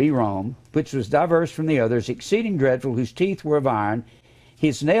 which would be Rome, which was diverse from the others, exceeding dreadful, whose teeth were of iron,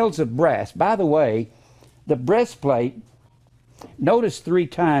 his nails of brass. By the way, the breastplate, notice 3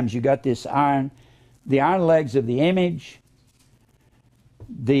 times you got this iron, the iron legs of the image,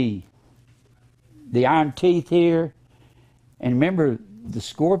 the iron teeth here, and remember the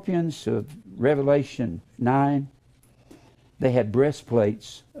scorpions of Revelation 9, they had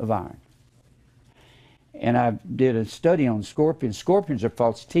breastplates of iron. And I did a study on scorpions. Scorpions are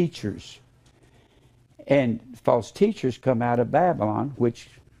false teachers. And false teachers come out of Babylon, which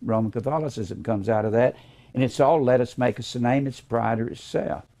Roman Catholicism comes out of that. And it's all, let us make us a name, it's pride or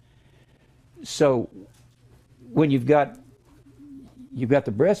itself. So when you've got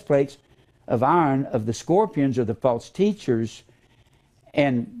the breastplates of iron of the scorpions or the false teachers,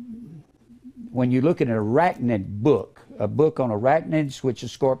 and when you look at an arachnid book, a book on arachnids, which a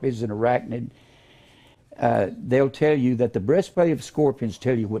scorpion is an arachnid, they'll tell you that the breastplate of scorpions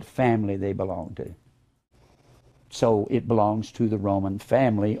tell you what family they belong to. So it belongs to the Roman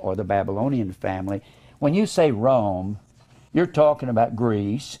family or the Babylonian family. When you say Rome, you're talking about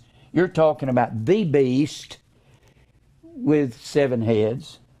Greece. You're talking about the beast with 7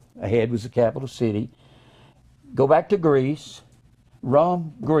 heads. A head was the capital city. Go back to Greece.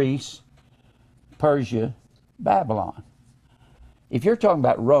 Rome, Greece, Persia, Babylon. If you're talking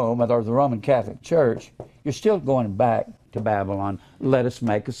about Rome or the Roman Catholic Church, you're still going back to Babylon. Let us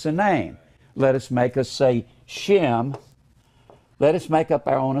make us a name. Let us make us say Shem. Let us make up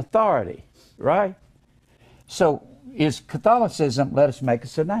our own authority, right? So is Catholicism, let us make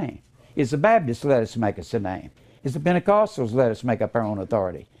us a name? Is the Baptist, let us make us a name? Is the Pentecostals, let us make up our own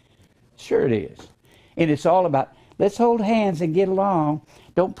authority? Sure it is. And it's all about, let's hold hands and get along.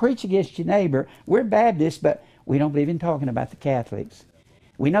 Don't preach against your neighbor. We're Baptists, but we don't believe in talking about the Catholics.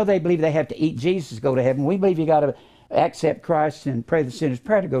 We know they believe they have to eat Jesus to go to heaven. We believe you got to accept Christ and pray the sinner's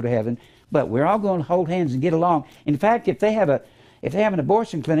prayer to go to heaven. But we're all going to hold hands and get along. In fact, if they have an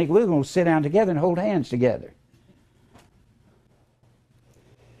abortion clinic, we're going to sit down together and hold hands together.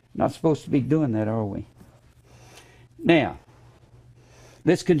 Not supposed to be doing that, are we? Now,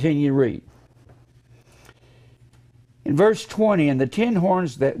 let's continue to read. In verse 20, and the 10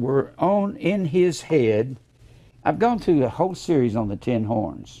 horns that were in his head. I've gone through a whole series on the 10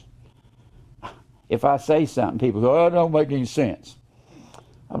 horns. If I say something, people go, oh, it don't make any sense.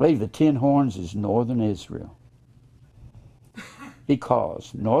 I believe the 10 horns is northern Israel.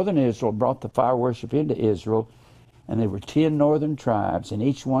 Because northern Israel brought the fire worship into Israel, and there were 10 northern tribes, and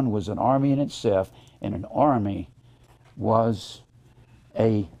each one was an army in itself, and an army was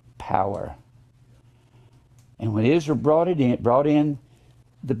a power. And when Israel brought in,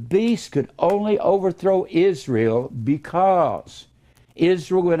 the beast could only overthrow Israel because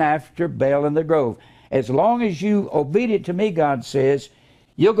Israel went after Baal in the grove. As long as you obedient to me, God says,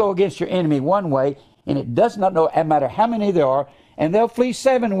 you'll go against your enemy one way, and it does not matter how many there are, and they'll flee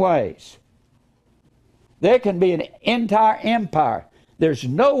 7 ways. There can be an entire empire. There's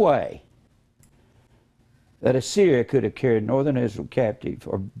no way that Assyria could have carried northern Israel captive,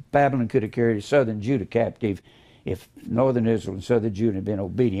 or Babylon could have carried southern Judah captive if northern Israel and southern Judah had been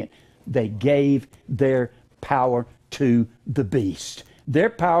obedient. They gave their power to the beast. Their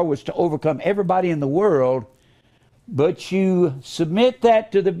power was to overcome everybody in the world, but you submit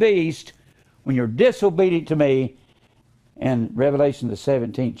that to the beast when you're disobedient to me. And Revelation, the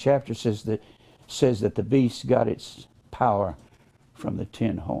 17th chapter, says that the beast got its power from the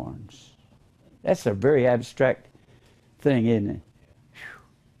 10 horns. That's a very abstract thing, isn't it? Whew.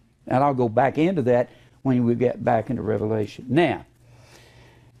 And I'll go back into that when we get back into Revelation. Now,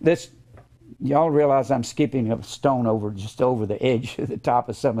 y'all realize I'm skipping a stone just over the edge of the top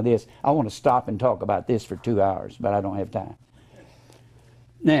of some of this. I want to stop and talk about this for 2 hours, but I don't have time.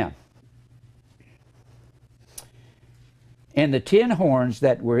 Now, and the 10 horns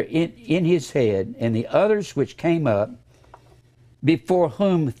that were in his head, and the others which came up, before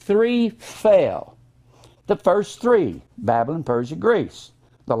whom 3 fell. The first 3, Babylon, Persia, Greece,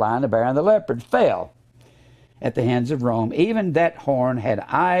 the lion, the bear, and the leopard, fell at the hands of Rome. Even that horn had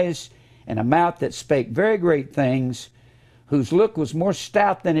eyes and a mouth that spake very great things, whose look was more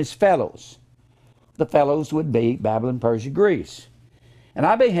stout than his fellows. The fellows would be Babylon, Persia, Greece. And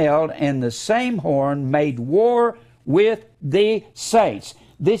I beheld, and the same horn made war with the saints.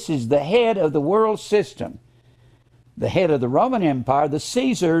 This is the head of the world system. The head of the Roman Empire, the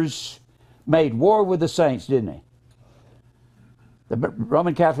Caesars, made war with the saints, didn't they? The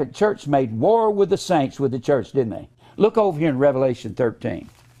Roman Catholic Church made war with the saints, with the church, didn't they? Look over here in Revelation 13.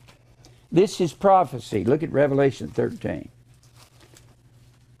 This is prophecy. Look at Revelation 13.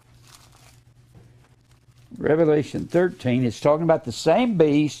 Revelation 13 is talking about the same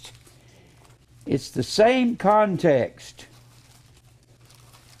beast. It's the same context.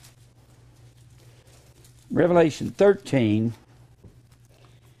 Revelation 13,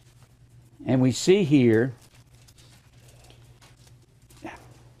 and we see here,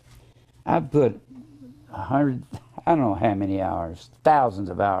 I've put 100, I don't know how many hours, thousands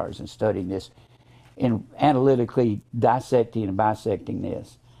of hours in studying this, in analytically dissecting and bisecting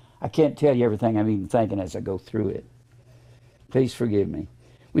this. I can't tell you everything I'm even thinking as I go through it. Please forgive me.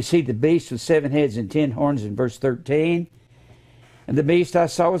 We see the beast with 7 heads and 10 horns in verse 13. And the beast I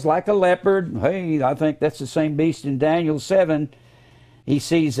saw was like a leopard. Hey, I think that's the same beast in Daniel 7. He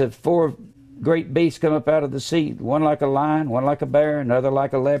sees 4 great beasts come up out of the sea. One like a lion, one like a bear, another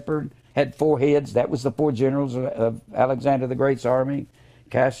like a leopard. Had 4 heads. That was the 4 generals of Alexander the Great's army.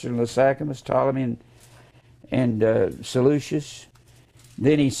 Castor and Lysachemus, Ptolemy and Seleucus.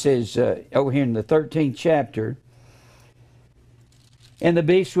 Then he says over here in the 13th chapter, and the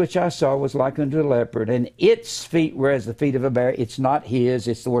beast which I saw was like unto a leopard, and its feet were as the feet of a bear. It's not his,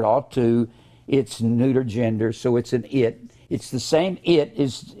 it's the word ought to. It's neuter gender, so it's an it. It's the same it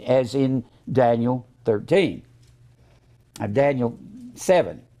as in Daniel 13. Daniel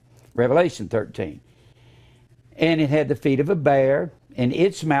 7, Revelation 13. And it had the feet of a bear, and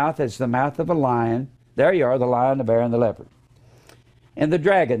its mouth as the mouth of a lion. There you are, the lion, the bear, and the leopard. And the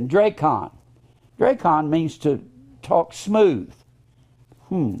dragon, Dracon. Dracon means to talk smooth.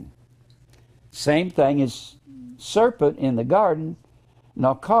 Same thing as serpent in the garden.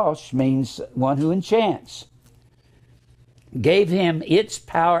 Nakash means one who enchants. Gave him its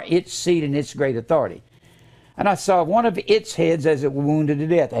power, its seat, and its great authority. And I saw one of its heads as it were wounded to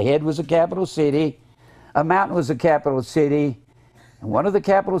death. A head was a capital city. A mountain was a capital city. And one of the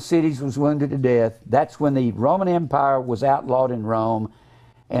capital cities was wounded to death. That's when the Roman Empire was outlawed in Rome.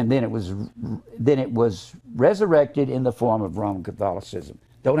 And then it was resurrected in the form of Roman Catholicism.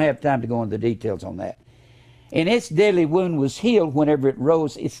 Don't have time to go into the details on that. And its deadly wound was healed whenever it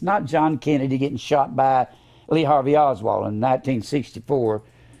rose. It's not John Kennedy getting shot by Lee Harvey Oswald in 1964.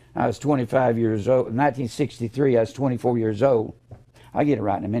 I was 25 years old. In 1963, I was 24 years old. I'll get it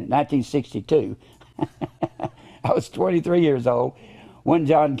right in a minute. 1962. I was 23 years old when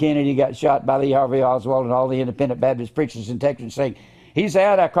John Kennedy got shot by Lee Harvey Oswald and all the independent Baptist preachers in Texas saying, he's the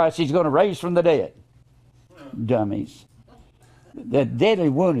Antichrist, he's going to raise from the dead. Dummies. The deadly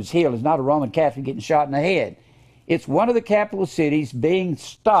wound is healed. It's not a Roman Catholic getting shot in the head. It's one of the capital cities being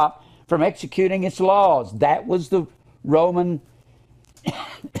stopped from executing its laws. That was the Roman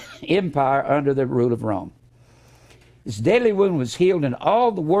Empire under the rule of Rome. Its deadly wound was healed, and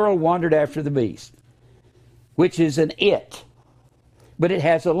all the world wandered after the beast, which is an it. But it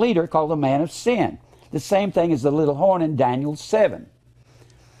has a leader called the man of sin. The same thing as the little horn in Daniel 7.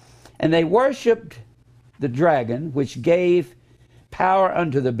 And they worshipped the dragon, which gave power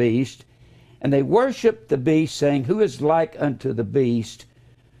unto the beast. And they worshipped the beast, saying, who is like unto the beast?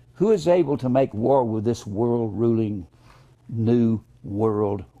 Who is able to make war with this world-ruling new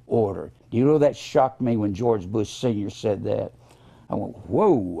world order? Do you know that shocked me when George Bush Sr. said that? I went,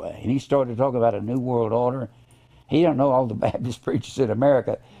 whoa. And he started talking about a new world order. He don't know all the Baptist preachers in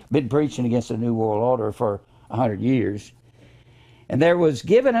America been preaching against the new world order for 100 years. And there was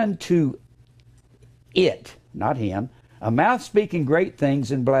given unto it, not him, a mouth speaking great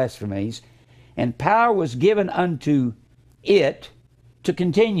things and blasphemies, and power was given unto it to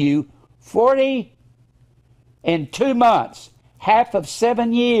continue 42 months, half of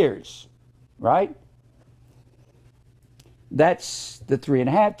 7 years, right? That's the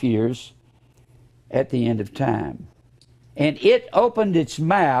 3.5 years at the end of time. And it opened its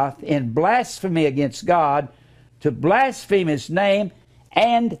mouth in blasphemy against God to blaspheme his name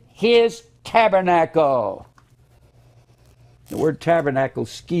and his tabernacle. The word tabernacle,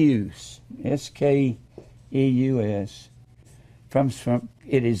 skeus, S-K-E-U-S, from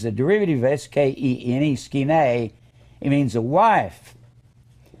it is a derivative of S-K-E-N-E, skine. It means a wife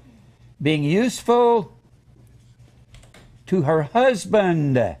being useful to her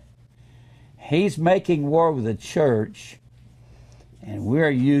husband. He's making war with the church, and we're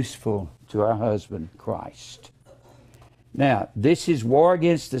useful to our husband, Christ. Now, this is war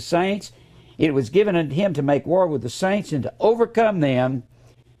against the saints. It was given unto him to make war with the saints and to overcome them,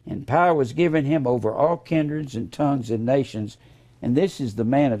 and power was given him over all kindreds and tongues and nations. And this is the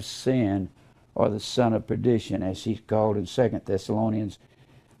man of sin, or the son of perdition, as he's called in 2 Thessalonians,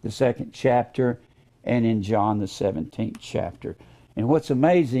 the 2nd chapter, and in John, the 17th chapter. And what's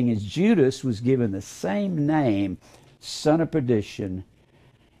amazing is Judas was given the same name, son of perdition,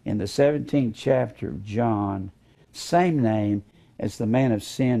 in the 17th chapter of John, same name as the man of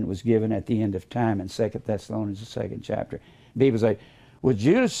sin was given at the end of time in 2 Thessalonians, the 2nd chapter. People say, was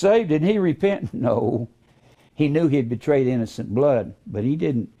Judas saved? Didn't he repent? No. He knew he had betrayed innocent blood, but he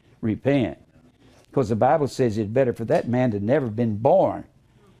didn't repent. Because the Bible says it's better for that man to never been born.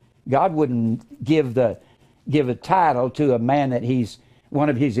 God wouldn't give a title to a man that he's one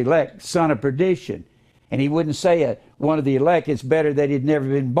of his elect, son of perdition. And he wouldn't say one of the elect, it's better that he'd never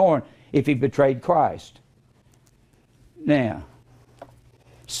been born if he betrayed Christ. Now,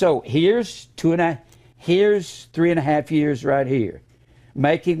 so here's 3.5 years right here,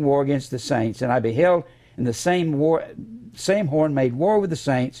 making war against the saints. And I beheld, and the same horn made war with the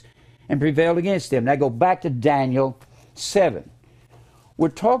saints and prevailed against them. Now go back to Daniel 7. We're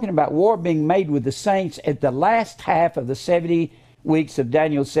talking about war being made with the saints at the last half of the 70 weeks of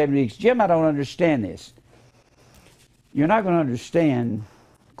Daniel's 70 weeks. Jim, I don't understand this. You're not going to understand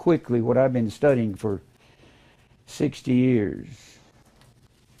quickly what I've been studying for 60 years.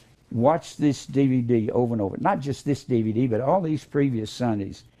 watch this DVD over and over. Not just this DVD, but all these previous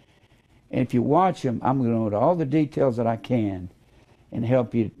Sundays. And if you watch them, I'm going to go into all the details that I can and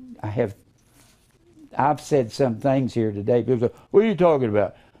help you. I've said some things here today. People say, what are you talking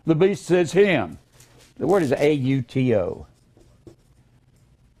about? The beast says him. The word is A-U-T-O.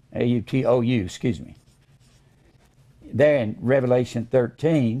 A-U-T-O-U, excuse me. There in Revelation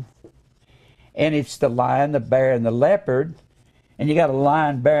 13. And it's the lion, the bear, and the leopard. And you got a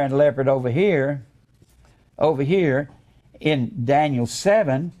lion, bear, and leopard over here in Daniel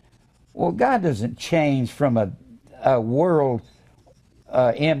 7. Well, God doesn't change from a world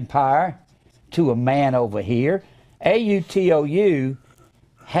empire to a man over here. A-U-T-O-U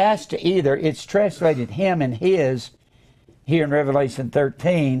has to either, it's translated him and his here in Revelation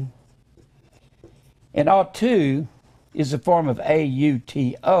 13. And autou is a form of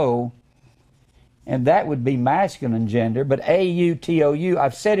A-U-T-O, and that would be masculine gender. But A-U-T-O-U,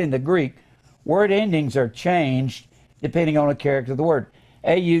 I've said in the Greek, word endings are changed depending on the character of the word.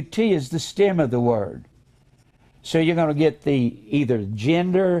 A-U-T is the stem of the word. So you're going to get the either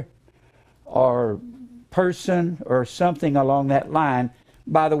gender or person or something along that line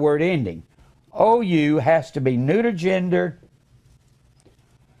by the word ending. O-U has to be neuter gender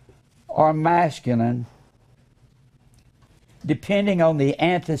or masculine depending on the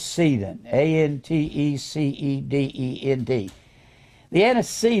antecedent. A-N-T-E-C-E-D-E-N-T. The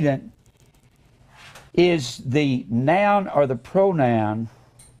antecedent is the noun or the pronoun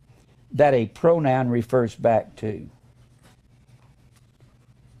that a pronoun refers back to.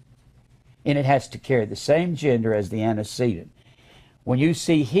 And it has to carry the same gender as the antecedent. When you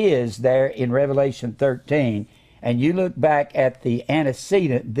see his there in Revelation 13, and you look back at the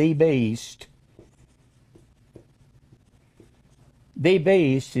antecedent, the beast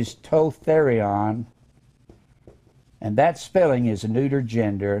is totherion, and that spelling is a neuter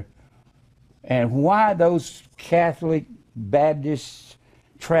gender. And why those Catholic Baptist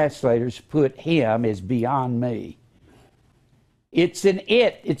translators put him is beyond me. It's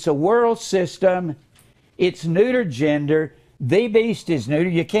it's a world system, it's neuter gender. The beast is neuter.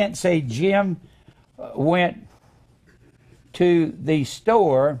 You can't say Jim went to the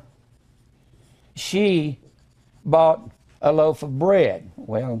store, she bought a loaf of bread.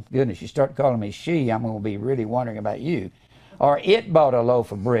 Well, goodness, you start calling me she, I'm going to be really wondering about you. Or it bought a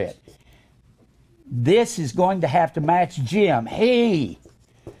loaf of bread. This is going to have to match Jim. He.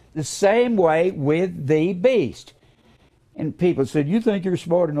 The same way with the beast. And people said, you think you're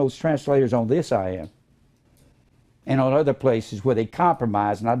smarter than those translators on this? I am. And on other places where they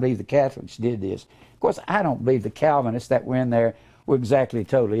compromise, and I believe the Catholics did this. Of course, I don't believe the Calvinists that were in there were exactly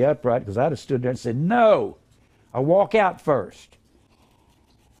totally upright, because I'd have stood there and said, no, I'll walk out first.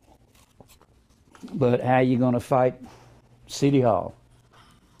 But how are you going to fight City Hall?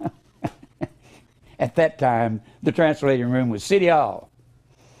 At that time, the translating room was City Hall.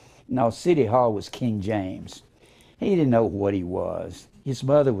 No, City Hall was King James. He didn't know what he was. His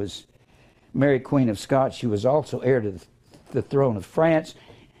mother was Mary, Queen of Scots. She was also heir to the throne of France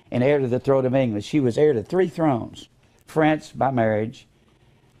and heir to the throne of England. She was heir to 3 thrones. France by marriage,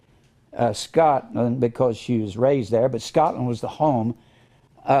 Scotland because she was raised there, but Scotland was the home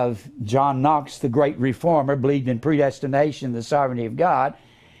of John Knox, the great reformer, believed in predestination, the sovereignty of God.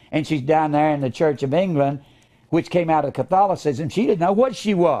 And she's down there in the Church of England, which came out of Catholicism. She didn't know what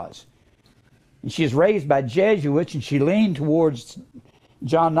she was. And she was raised by Jesuits, and she leaned towards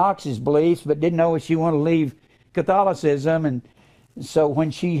John Knox's beliefs, but didn't know if she wanted to leave Catholicism. And so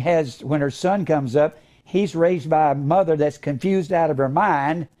when her son comes up, he's raised by a mother that's confused out of her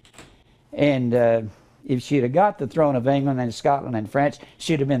mind. And if she'd have got the throne of England and Scotland and France,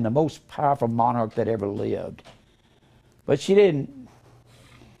 she'd have been the most powerful monarch that ever lived. But she didn't.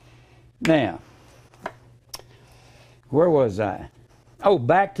 Now, where was I? Oh,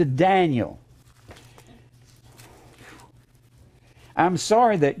 back to Daniel. I'm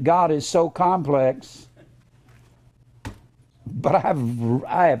sorry that God is so complex, but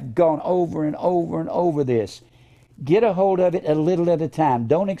I have gone over and over and over this. Get a hold of it a little at a time.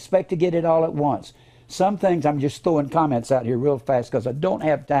 Don't expect to get it all at once. Some things I'm just throwing comments out here real fast because I don't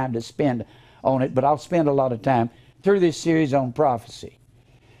have time to spend on it, but I'll spend a lot of time through this series on prophecy.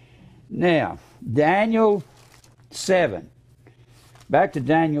 Now, Daniel 7. Back to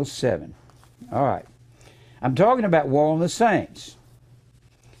Daniel 7. All right. I'm talking about warning the saints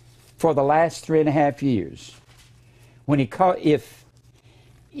for the last 3.5 years. When if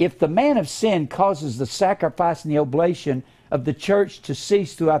the man of sin causes the sacrifice and the oblation of the church to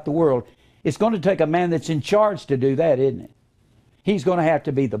cease throughout the world, it's going to take a man that's in charge to do that, isn't it? He's going to have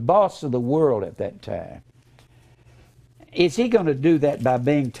to be the boss of the world at that time. Is he going to do that by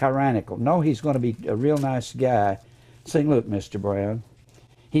being tyrannical? No, he's going to be a real nice guy, saying, look, Mr. Brown,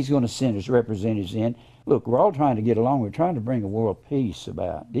 he's going to send his representatives in. Look, we're all trying to get along. We're trying to bring a world peace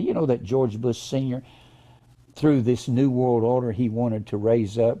about. Do you know that George Bush Sr., through this new world order he wanted to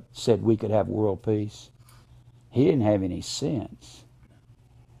raise up, said we could have world peace? He didn't have any sense.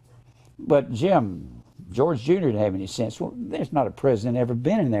 But George Jr. didn't have any sense. Well, there's not a president ever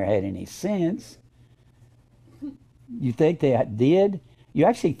been in there had any sense. You think they did? You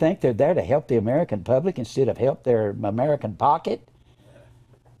actually think they're there to help the American public instead of help their American pocket?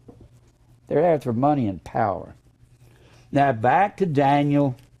 They're there for money and power. Now back to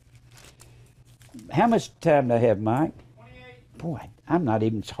Daniel. How much time do I have, Mike? 28. Boy, I'm not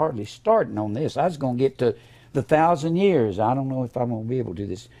even hardly starting on this. I was going to get to the 1,000 years. I don't know if I'm going to be able to do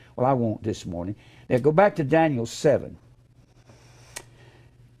this. Well, I won't this morning. Now go back to Daniel 7.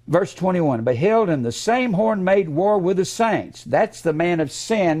 Verse 21, beheld, and the same horn made war with the saints. That's the man of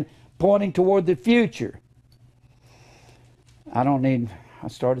sin pointing toward the future. I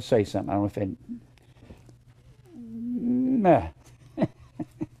started to say something. I don't know if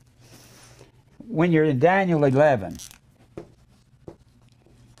when you're in Daniel 11,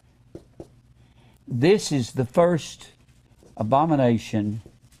 this is the first abomination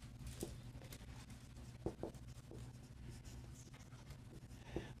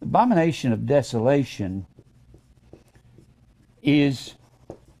abomination of desolation is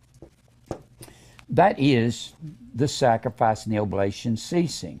the sacrifice and the oblation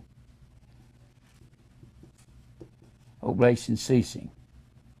ceasing. Oblation ceasing.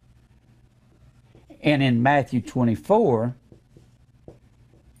 And in Matthew 24,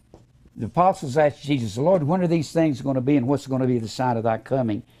 the apostles asked Jesus, Lord, when are these things going to be, and what's going to be the sign of thy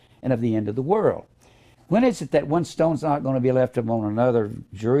coming and of the end of the world? When is it that one stone's not going to be left upon another,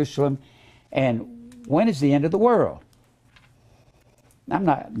 Jerusalem? And when is the end of the world?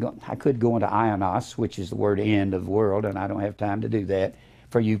 I could go into Ionos, which is the word end of the world, and I don't have time to do that.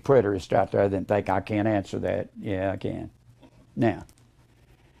 For you preterists out there that think I can't answer that, yeah, I can. Now,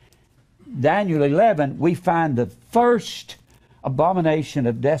 Daniel 11, we find the first abomination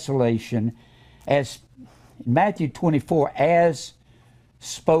of desolation as Matthew 24 as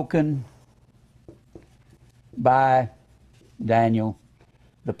spoken by Daniel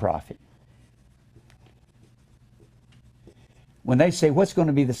the prophet. When they say, what's going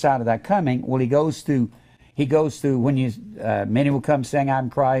to be the sign of thy coming? Well, he goes through when many will come saying, I'm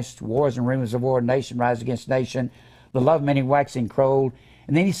Christ, wars and rumors of war, nation rise against nation, the love of many waxing cold.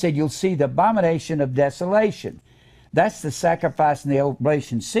 And then he said, you'll see the abomination of desolation. That's the sacrifice and the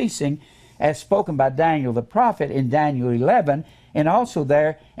oblation ceasing as spoken by Daniel the prophet in Daniel 11 and also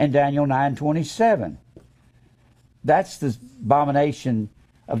there in Daniel 9:27. That's the abomination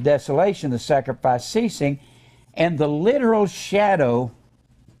of desolation, the sacrifice ceasing, and the literal shadow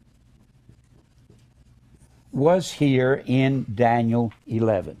was here in Daniel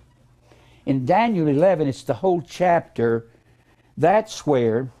 11. In Daniel 11, it's the whole chapter. That's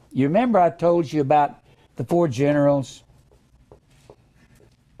where, you remember I told you about the four generals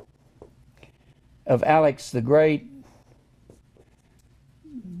of Alex the Great.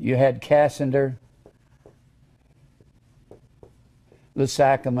 You had Cassander,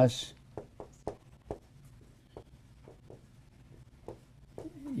 Lysachamus,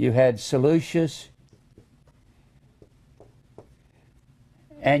 you had Seleucus,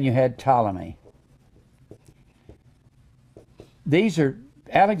 and you had Ptolemy. These are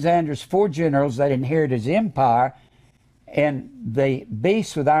Alexander's four generals that inherited his empire, and the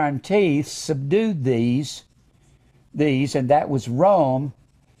beast with iron teeth subdued these, and that was Rome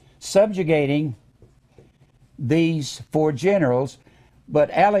subjugating these four generals.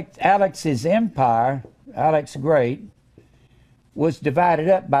 But Alex's empire, Alex the Great, was divided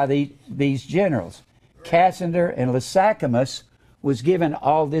up by these generals. Cassander and Lysachamus was given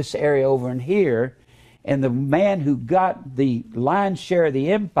all this area over in here, and the man who got the lion's share of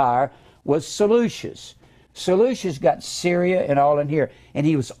the empire was Seleucus. Seleucus got Syria and all in here, and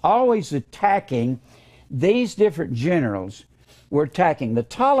he was always attacking. These different generals were attacking. The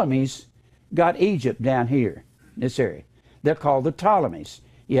Ptolemies got Egypt down here, this area. They're called the Ptolemies.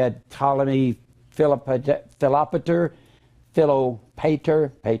 You had Ptolemy Philopater,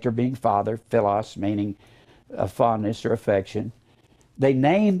 Philopater, pater being father, philos meaning fondness or affection. They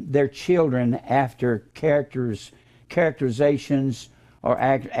named their children after characterizations or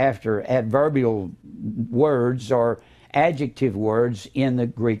after adverbial words or adjective words in the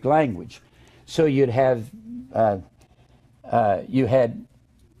Greek language. So you had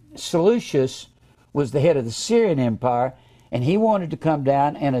Seleucus was the head of the Syrian Empire, and he wanted to come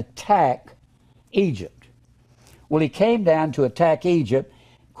down and attack Egypt. Well, he came down to attack Egypt.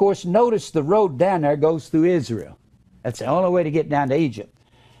 Of course, notice the road down there goes through Israel. That's the only way to get down to Egypt,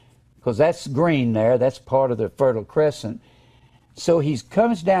 because that's green there. That's part of the Fertile Crescent. So he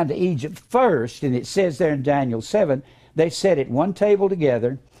comes down to Egypt first, and it says there in Daniel 7, they sat at one table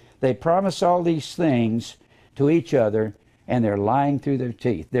together. They promise all these things to each other, and they're lying through their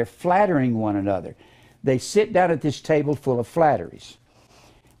teeth. They're flattering one another. They sit down at this table full of flatteries.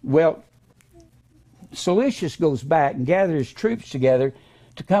 Well, Seleucus goes back and gathers his troops together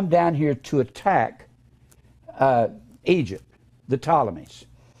to come down here to attack Egypt, the Ptolemies.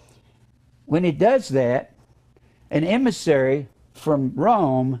 When he does that, an emissary from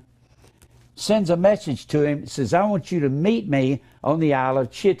Rome sends a message to him. It says, I want you to meet me on the Isle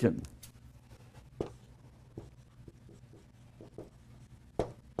of Chittim.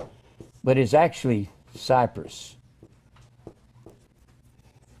 But it's actually Cyprus.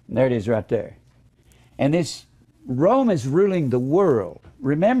 And there it is right there. And this Rome is ruling the world.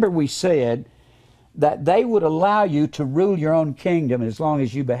 Remember, we said that they would allow you to rule your own kingdom as long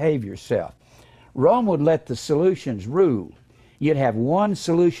as you behave yourself. Rome would let the Seleucians rule. You'd have one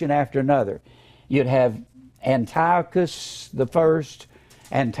Seleucian after another. You'd have Antiochus the First,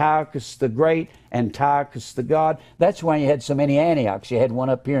 Antiochus the Great, Antiochus the God. That's why you had so many Antiochs. You had one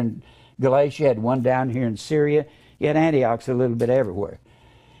up here in Galatia, you had one down here in Syria. You had Antiochs a little bit everywhere.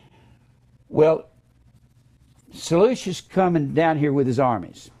 Well, Seleucus coming down here with his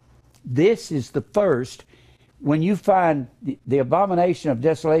armies. This is the first. When you find the abomination of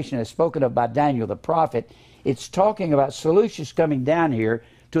desolation as spoken of by Daniel the prophet, it's talking about Seleucus coming down here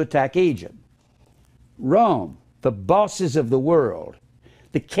to attack Egypt. Rome, the bosses of the world,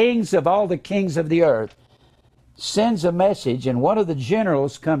 the kings of all the kings of the earth, sends a message, and one of the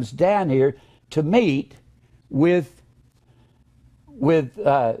generals comes down here to meet with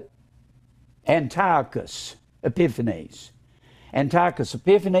Antiochus Epiphanes. Antiochus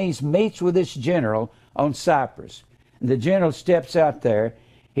Epiphanes meets with this general on Cyprus. And the general steps out there.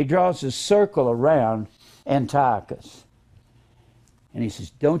 He draws a circle around Antiochus. And he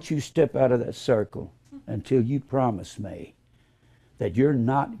says, don't you step out of that circle until you promise me that you're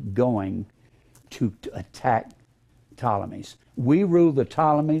not going to attack Ptolemies. We rule the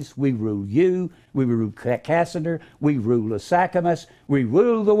Ptolemies. We rule you. We rule Cassander. We rule Lysachemus. We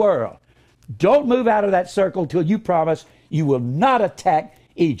rule the world. Don't move out of that circle till you promise you will not attack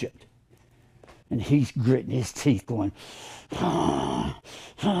Egypt. And he's gritting his teeth going, all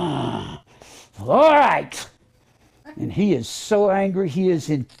right. And he is so angry, he is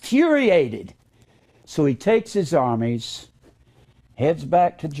infuriated. So he takes his armies, heads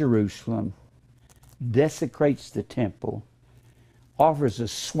back to Jerusalem, desecrates the temple, offers a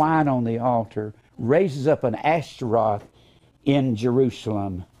swine on the altar, raises up an Ashtaroth in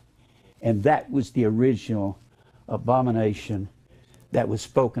Jerusalem. And that was the original abomination that was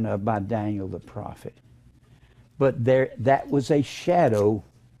spoken of by Daniel the prophet. But that was a shadow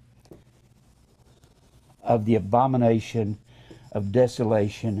of the abomination of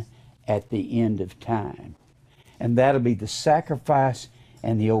desolation at the end of time. And that'll be the sacrifice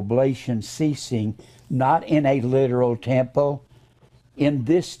and the oblation ceasing, not in a literal temple. In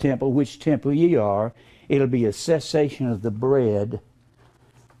this temple, which temple ye are, it'll be a cessation of the bread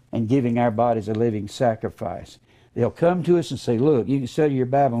and giving our bodies a living sacrifice. They'll come to us and say, look, you can study your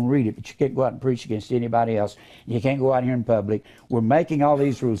Bible and read it, but you can't go out and preach against anybody else. You can't go out here in public. We're making all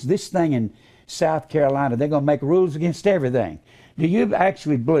these rules. This thing in South Carolina, they're going to make rules against everything. Do you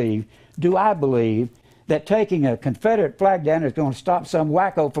actually believe, do I believe, that taking a Confederate flag down is going to stop some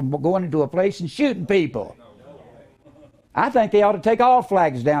wacko from going into a place and shooting people? I think they ought to take all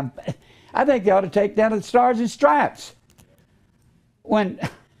flags down. I think they ought to take down the Stars and Stripes. When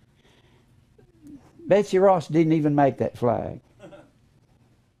Betsy Ross didn't even make that flag.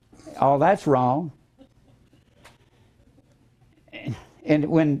 Oh, that's wrong. And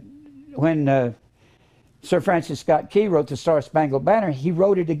when Sir Francis Scott Key wrote the Star Spangled Banner, he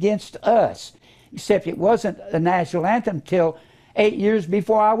wrote it against us. Except it wasn't a national anthem till 8 years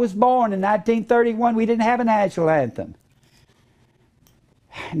before I was born. In 1931, we didn't have a national anthem.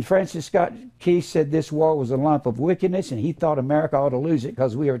 And Francis Scott Key said this war was a lump of wickedness, and he thought America ought to lose it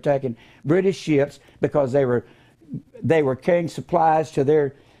because we were attacking British ships because they were carrying supplies to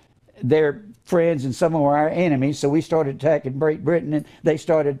their friends, and some of our enemies. So we started attacking Great Britain, and they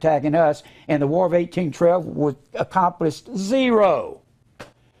started attacking us. And the War of 1812 was accomplished zero.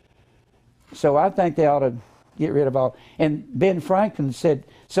 So I think they ought to get rid of all. And Ben Franklin said,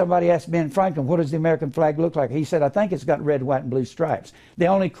 somebody asked Ben Franklin, what does the American flag look like? He said, I think it's got red, white, and blue stripes. They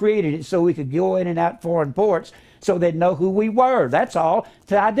only created it so we could go in and out foreign ports so they'd know who we were. That's all,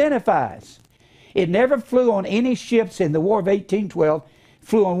 to identify us. It never flew on any ships in the War of 1812.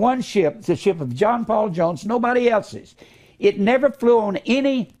 Flew on one ship, the ship of John Paul Jones, nobody else's. It never flew on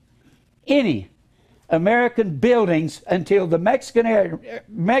any American buildings until the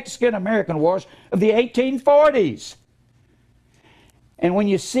Mexican-American Wars of the 1840s. And when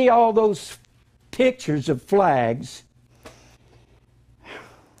you see all those pictures of flags,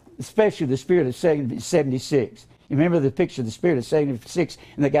 especially the Spirit of 76. You remember the picture of the Spirit of 76,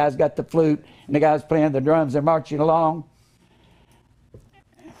 and the guy's got the flute, and the guy's playing the drums, they're marching along.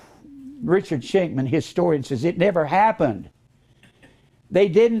 Richard Shankman, historian, says it never happened. They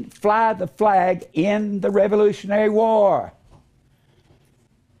didn't fly the flag in the Revolutionary War.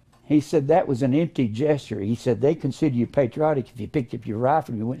 He said that was an empty gesture. He said they consider you patriotic if you picked up your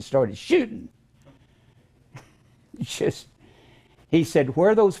rifle and you went and started shooting. He said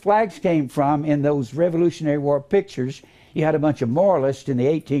where those flags came from in those Revolutionary War pictures, you had a bunch of moralists in the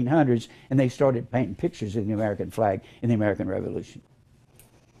 1800s, and they started painting pictures of the American flag in the American Revolution.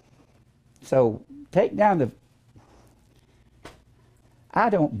 So take down the... I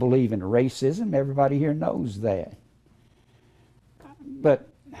don't believe in racism. Everybody here knows that. But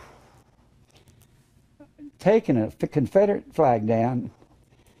taking a Confederate flag down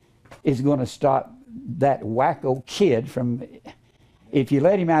is going to stop that wacko kid from... If you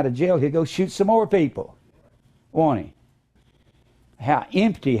let him out of jail, he'll go shoot some more people, won't he? How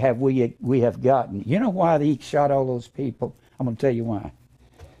empty have we have gotten. You know why he shot all those people? I'm going to tell you why.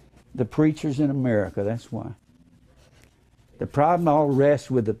 The preachers in America, that's why. The problem all rests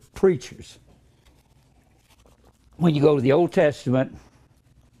with the preachers. When you go to the Old Testament,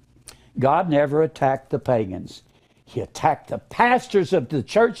 God never attacked the pagans. He attacked the pastors of the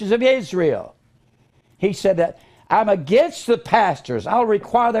churches of Israel. He said that, I'm against the pastors. I'll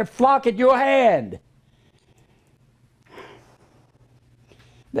require their flock at your hand.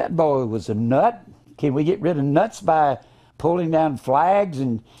 That boy was a nut. Can we get rid of nuts by pulling down flags?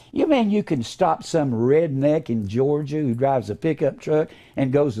 And you mean you can stop some redneck in Georgia who drives a pickup truck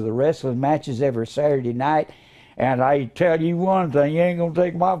and goes to the wrestling matches every Saturday night? And I tell you one thing, you ain't gonna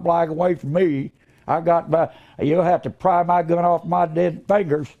take my flag away from me. You'll have to pry my gun off my dead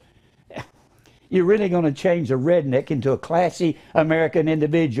fingers. You're really going to change a redneck into a classy American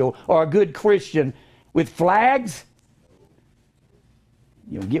individual or a good Christian with flags?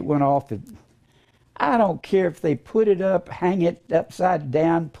 You'll get one off. I don't care if they put it up, hang it upside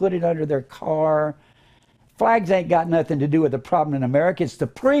down, put it under their car. Flags ain't got nothing to do with the problem in America. It's the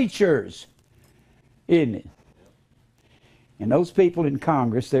preachers, isn't it? And those people in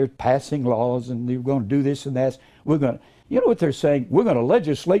Congress, they're passing laws and we're going to do this and that. You know what they're saying? We're going to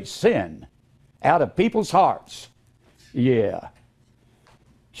legislate sin out of people's hearts. Yeah.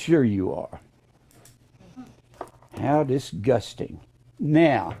 Sure you are. How disgusting.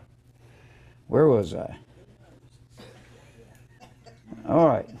 Now, where was I? All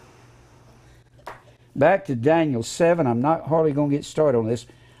right. Back to Daniel 7. I'm not hardly going to get started on this.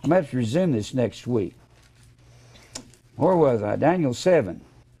 I'm going to have to resume this next week. Where was I? Daniel 7.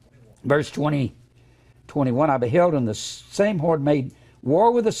 Verse 20, 21. I beheld, and the same horde made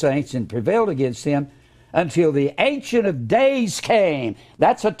war with the saints and prevailed against them until the Ancient of Days came.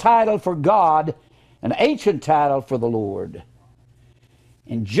 That's a title for God, an ancient title for the Lord.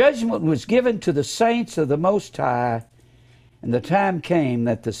 And judgment was given to the saints of the Most High, and the time came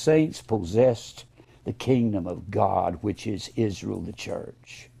that the saints possessed the kingdom of God, which is Israel, the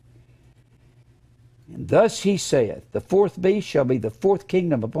church. And thus he saith, the fourth beast shall be the fourth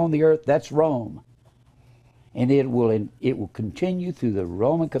kingdom upon the earth. That's Rome. And it will continue through the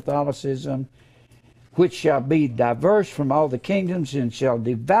Roman Catholicism, which shall be diverse from all the kingdoms and shall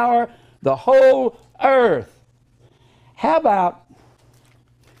devour the whole earth. How about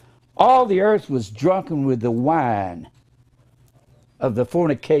all the earth was drunken with the wine of the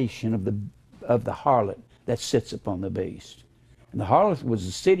fornication of the harlot that sits upon the beast? And the harlot was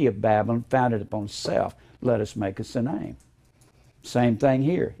the city of Babylon, founded upon self. Let us make us a name. Same thing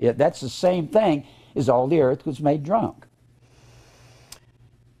here. That's the same thing as all the earth was made drunk.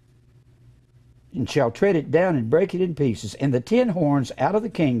 And shall tread it down and break it in pieces. And the 10 horns out of the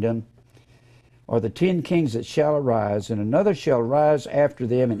kingdom are the 10 kings that shall arise, and another shall rise after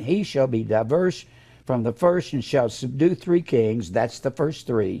them, and he shall be diverse from the first, and shall subdue 3 kings. That's the first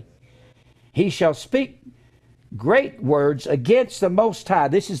 3. He shall speak great words against the Most High.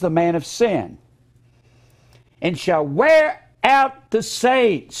 This is the man of sin. And shall wear out the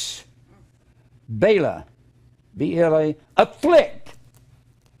saints. Bela, B-L-A, afflict.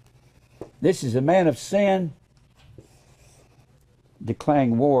 This is a man of sin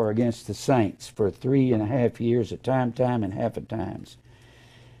declaring war against the saints for 3.5 years, a time and half a times.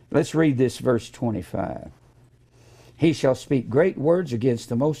 Let's read this verse 25. He shall speak great words against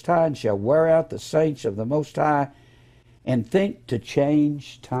the Most High, and shall wear out the saints of the Most High, and think to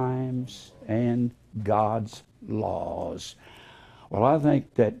change times and God's laws. Well, I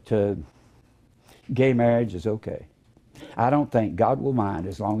think that gay marriage is okay. I don't think God will mind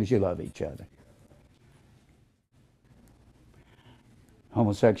as long as you love each other.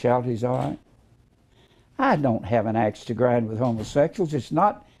 Homosexuality is all right. I don't have an axe to grind with homosexuals. It's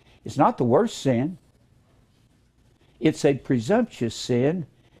not the worst sin. It's a presumptuous sin,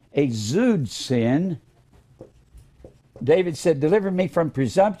 a zood sin. David said, deliver me from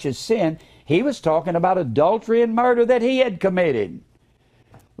presumptuous sin. He was talking about adultery and murder that he had committed,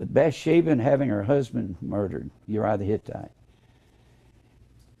 with Bathsheba and having her husband murdered, Uriah the Hittite.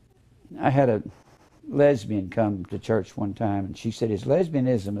 I had a lesbian come to church one time, and she said, is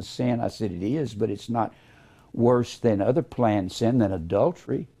lesbianism a sin? I said, it is, but it's not worse than other planned sin, than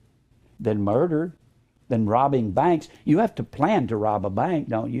adultery, than murder, than robbing banks. You have to plan to rob a bank,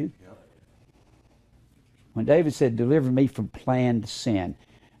 don't you? Yep. When David said, deliver me from planned sin,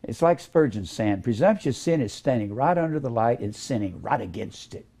 it's like Spurgeon saying, presumptuous sin is standing right under the light and sinning right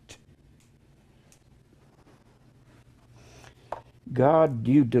against it. God,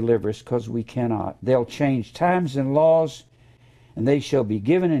 you deliver us, because we cannot. They'll change times and laws, and they shall be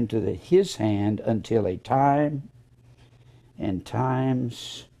given into his hand until a time and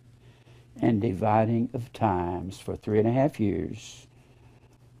times and dividing of times for 3.5 years,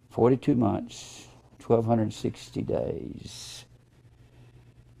 42 months, 1260 days.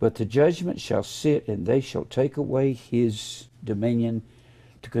 But the judgment shall sit, and they shall take away his dominion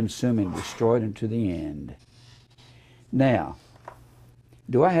to consume and destroy it unto the end. Now,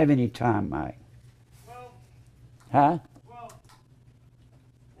 do I have any time, Mike? Huh?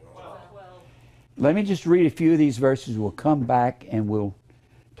 Let me just read a few of these verses. We'll come back and we'll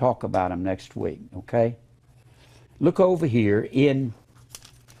talk about them next week, okay? Look over here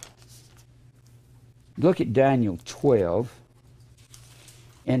look at Daniel 12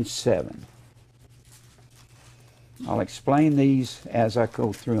 and 7. I'll explain these as I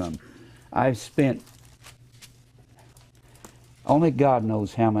go through them. I've spent, only God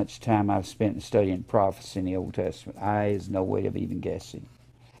knows how much time I've spent studying prophecy in the Old Testament. There's no way of even guessing.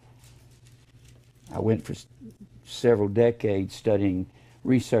 I went for several decades studying,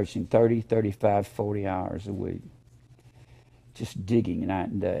 researching 30, 35, 40 hours a week. Just digging night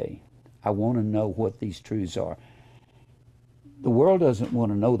and day. I want to know what these truths are. The world doesn't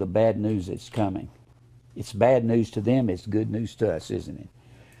want to know the bad news that's coming. It's bad news to them. It's good news to us, isn't it?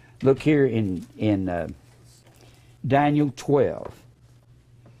 Look here in Daniel 12,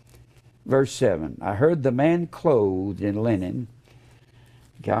 verse 7. I heard the man clothed in linen.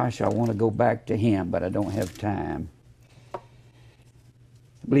 Gosh, I want to go back to him, but I don't have time. I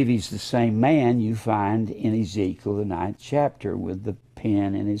believe he's the same man you find in Ezekiel, the 9th chapter, with the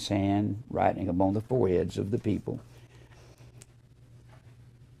pen in his hand, writing upon the foreheads of the people.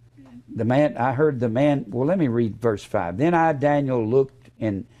 I heard the man, well, let me read verse 5. Then I, Daniel, looked,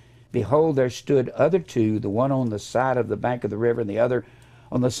 and behold, there stood other two, the one on the side of the bank of the river, and the other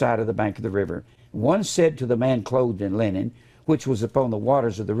on the side of the bank of the river. One said to the man clothed in linen, which was upon the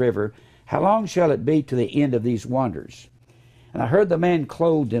waters of the river, how long shall it be to the end of these wonders? And I heard the man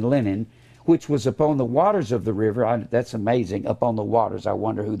clothed in linen, which was upon the waters of the river. That's amazing, upon the waters. I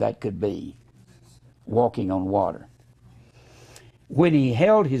wonder who that could be, walking on water. When he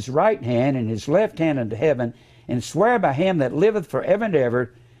held his right hand and his left hand unto heaven, and sware by him that liveth forever and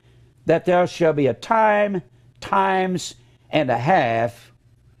ever, that there shall be a time, times, and a half,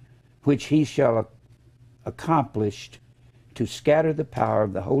 which he shall accomplish to scatter the power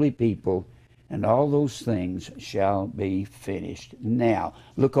of the holy people, and all those things shall be finished. Now,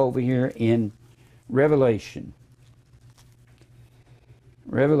 look over here in Revelation.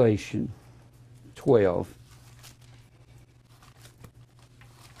 Revelation 12.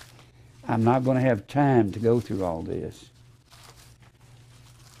 I'm not going to have time to go through all this.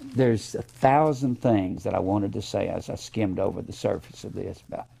 There's 1,000 things that I wanted to say as I skimmed over the surface of this.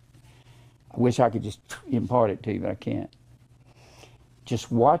 But I wish I could just impart it to you, but I can't.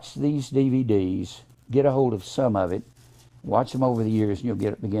 Just watch these DVDs, get a hold of some of it, watch them over the years, and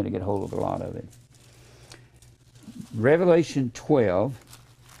you'll begin to get a hold of a lot of it. Revelation 12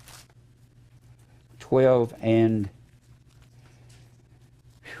 and...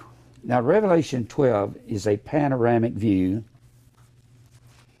 Now, Revelation 12 is a panoramic view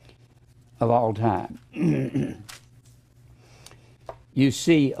of all time. You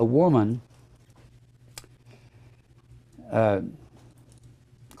see a woman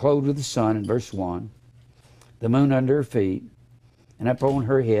clothed with the sun in verse 1, the moon under her feet, and upon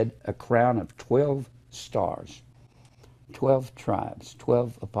her head a crown of 12 stars, 12 tribes,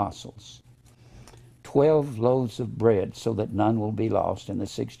 12 apostles, 12 loaves of bread, so that none will be lost in the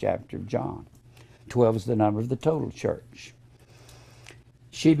 6th chapter of John. 12 is the number of the total church.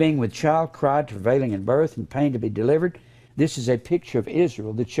 She, being with child, cried, travailing in birth and pain to be delivered. This is a picture of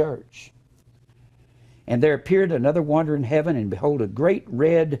Israel, the church. And there appeared another wonder in heaven, and behold, a great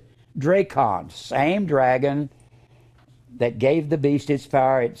red dragon, same dragon that gave the beast its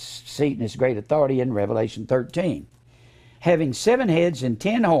power, its seat, and its great authority in Revelation 13. Having 7 heads and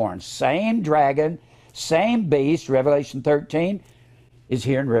 10 horns, same dragon, same beast, Revelation 13 is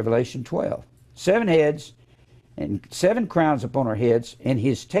here in Revelation 12. 7 heads and 7 crowns upon her heads, and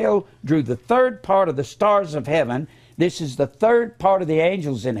his tail drew the 3rd part of the stars of heaven. This is the 3rd part of the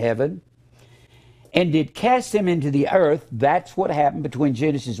angels in heaven, and did cast them into the earth. That's what happened between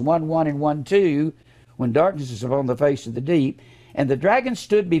Genesis 1:1 and 1:2, when darkness is upon the face of the deep. And the dragon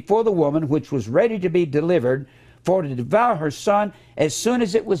stood before the woman, which was ready to be delivered, for to devour her son as soon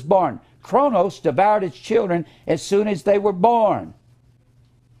as it was born. Kronos devoured its children as soon as they were born.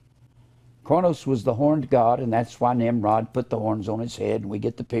 Kronos was the horned god, and that's why Nimrod put the horns on his head, and we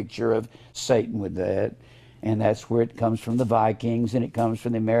get the picture of Satan with that. And that's where it comes from, the Vikings, and it comes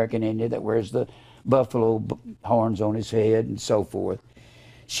from the American Indian that wears the buffalo horns on his head and so forth.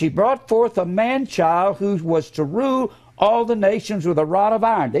 She brought forth a man-child who was to rule all the nations with a rod of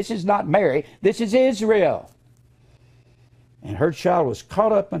iron. This is not Mary, this is Israel. And her child was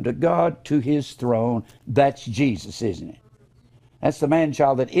caught up unto God to his throne. That's Jesus, isn't it? That's the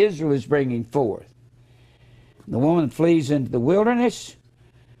man-child that Israel is bringing forth. The woman flees into the wilderness,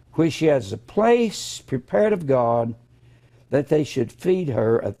 where she has a place prepared of God, that they should feed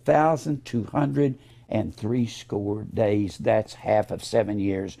her 1,260 days. That's half of 7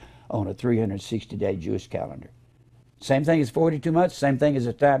 years on a 360-day Jewish calendar. Same thing as 42 months, same thing as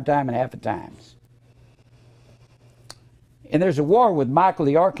a time and half a times. And there's a war with Michael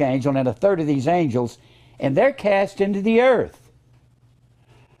the archangel and a 3rd of these angels, and they're cast into the earth.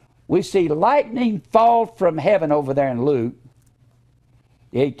 We see lightning fall from heaven over there in Luke,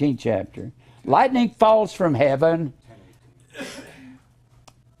 the 18th chapter. Lightning falls from heaven.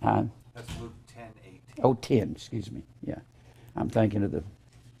 10:18. That's Luke 10:18. Oh, 10, excuse me. Yeah. I'm thinking of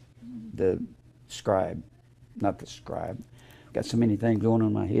the scribe, not the scribe. Got so many things going on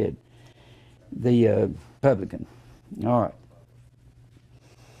in my head. The publican. All right.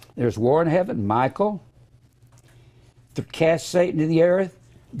 There's war in heaven. Michael to cast Satan to the earth.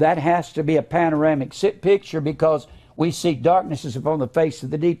 That has to be a panoramic picture, because we see darknesses upon the face of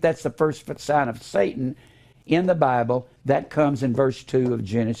the deep. That's the first sign of Satan in the Bible. That comes in verse 2 of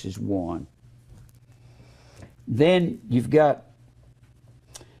Genesis 1. Then you've got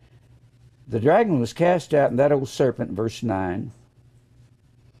the dragon was cast out, and that old serpent, verse 9.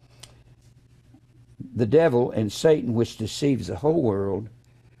 The devil and Satan, which deceives the whole world,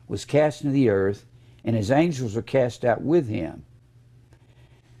 was cast into the earth, and his angels were cast out with him.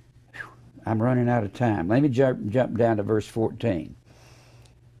 I'm running out of time. Let me jump down to verse 14.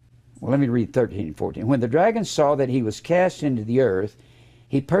 Well, let me read 13 and 14. When the dragon saw that he was cast into the earth,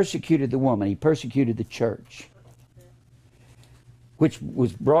 he persecuted the woman. He persecuted the church, which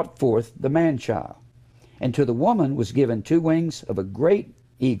was brought forth the man-child. And to the woman was given 2 wings of a great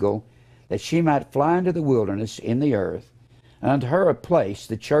eagle, that she might fly into the wilderness in the earth, and unto her a place,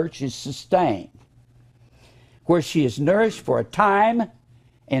 the church, is sustained, where she is nourished for a time,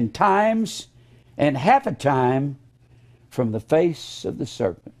 and times, and half a time from the face of the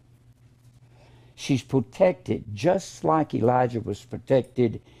serpent. She's protected just like Elijah was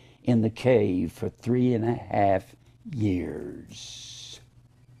protected in the cave for 3.5 years.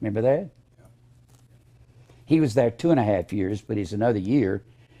 Remember that? He was there 2.5 years, but he's another year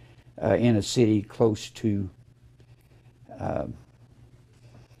in a city close to the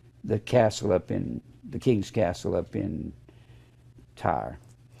castle up in, the king's castle up in Tyre.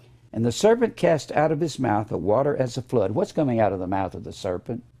 And the serpent cast out of his mouth a water as a flood. What's coming out of the mouth of the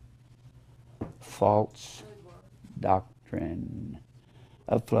serpent? False doctrine.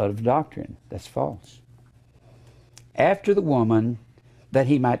 A flood of doctrine. That's false. After the woman, that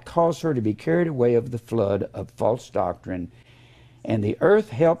he might cause her to be carried away of the flood of false doctrine. And the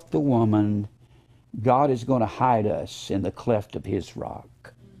earth helped the woman. God is going to hide us in the cleft of his rock.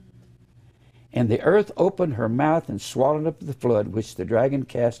 And the earth opened her mouth and swallowed up the flood which the dragon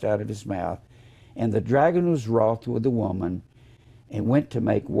cast out of his mouth. And the dragon was wroth with the woman, and went to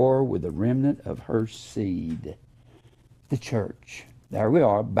make war with the remnant of her seed. The church. There we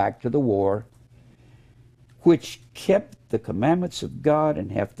are, back to the war. Which kept the commandments of God, and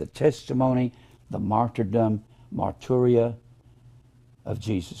hath the testimony, the martyrdom, martyria of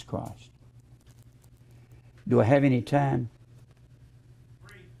Jesus Christ. Do I have any time?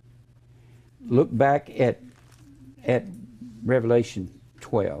 Look back at Revelation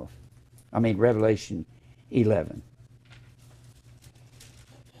 12. Revelation 11.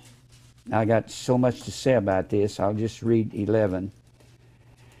 I got so much to say about this. I'll just read 11.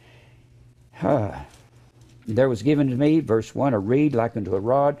 There was given to me, verse 1, a reed like unto a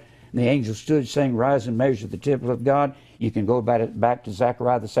rod. And the angel stood, saying, Rise and measure the temple of God. You can go back to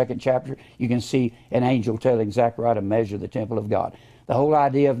Zechariah, the 2nd chapter. You can see an angel telling Zechariah to measure the temple of God. The whole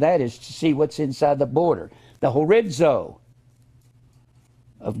idea of that is to see what's inside the border, the horizo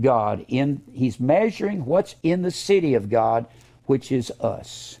of God. He's measuring what's in the city of God, which is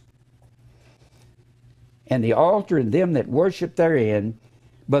us. And the altar and them that worship therein,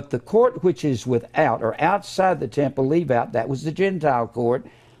 but the court which is without or outside the temple leave out. That was the Gentile court.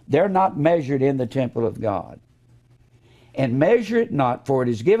 They're not measured in the temple of God. And measure it not, for it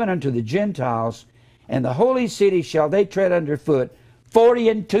is given unto the Gentiles, and the holy city shall they tread under foot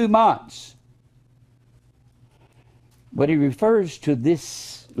 42 months. But he refers to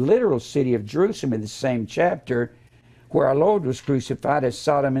this literal city of Jerusalem in the same chapter where our Lord was crucified as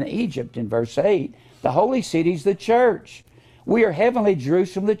Sodom and Egypt in verse 8. The holy city is the church. We are heavenly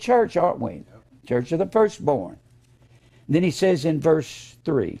Jerusalem, the church, aren't we? Yep. Church of the firstborn. Then he says in verse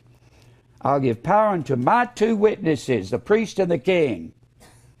 3, I'll give power unto my 2 witnesses, the priest and the king,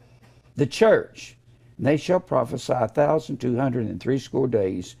 the church. And they shall prophesy 1,260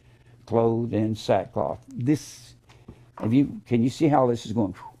 days, clothed in sackcloth. Can you see how this is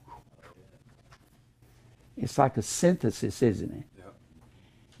going? It's like a synthesis, isn't it? Yep.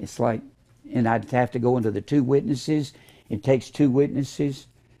 It's like, and I'd have to go into the 2 witnesses. It takes 2 witnesses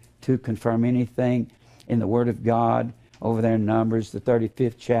to confirm anything in the Word of God. Over there in Numbers, the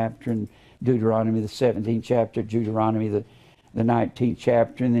 35th chapter, and Deuteronomy, the 17th chapter, Deuteronomy, the 19th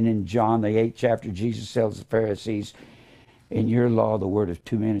chapter, and then in John, the 8th chapter, Jesus tells the Pharisees, in your law, the word of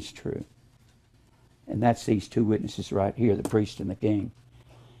 2 men is true. And that's these 2 witnesses right here, the priest and the king.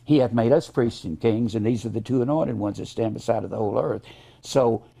 He hath made us priests and kings, and these are the 2 anointed ones that stand beside of the whole earth.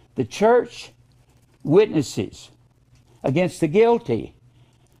 So the church witnesses against the guilty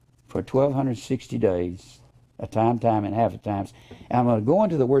for 1,260 days, a time, and half a times. And I'm going to go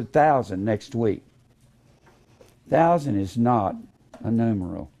into the word 1,000 next week. 1,000 is not a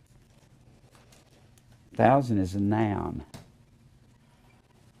numeral. 1,000 is a noun.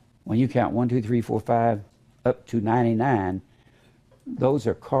 When you count 1, 2, 3, 4, 5 up to 99, those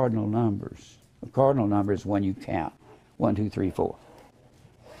are cardinal numbers. A cardinal number is when you count 1, 2, 3, 4.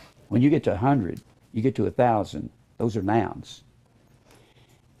 When you get to 100, you get to 1,000. Those are nouns.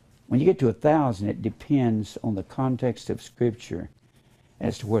 When you get to 1,000, it depends on the context of Scripture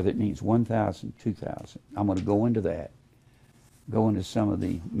as to whether it means 1,000, 2,000. I'm going to go into that. Go into some of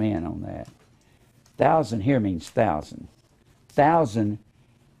the men on that. 1,000 here means 1,000. 1,000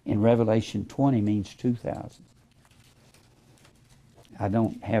 in Revelation 20 means 2,000. I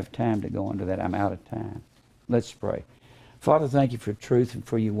don't have time to go into that. I'm out of time. Let's pray. Father, thank you for truth and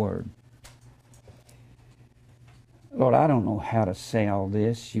for your word. Lord, I don't know how to say all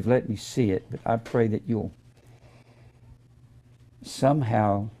this. You've let me see it, but I pray that you'll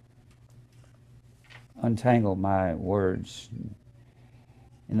somehow untangle my words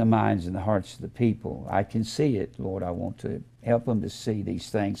in the minds and the hearts of the people. I can see it, Lord. I want to help them to see these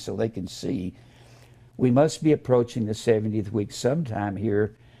things so they can see. We must be approaching the 70th week sometime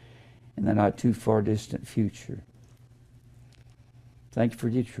here in the not too far distant future. Thank you for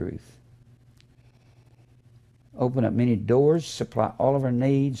your truth. Open up many doors, supply all of our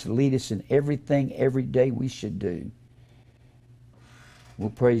needs, lead us in everything every day we should do. We'll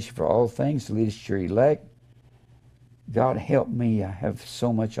praise you for all things, lead us to your elect. God, help me. I have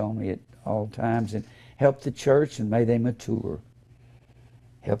so much on me at all times, and help the church, and may they mature.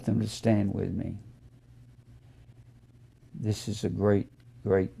 Help them to stand with me. This is a great,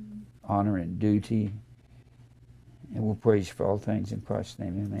 great honor and duty, and we'll praise you for all things in Christ's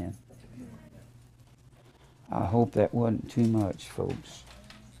name. Amen. I hope that wasn't too much, folks.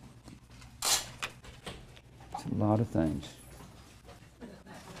 It's a lot of things.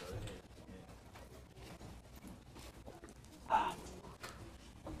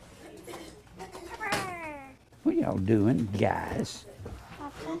 What y'all doing, guys?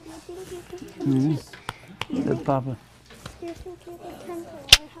 Papa, Look, Papa. do you think you could come to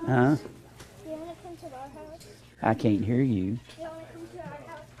our house? Huh? Do you want to come to our house? I can't hear you. Do you want to come to our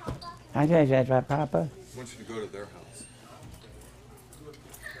house, Papa? I got that right, Papa. I want you to go to their house.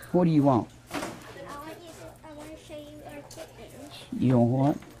 What do you want? I want to show you our kittens. You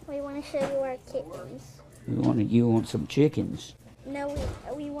want what? We want to show you our kittens. You want some chickens. No,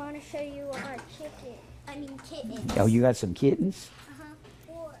 we want to show you our chicken. I mean kittens. Oh, you got some kittens?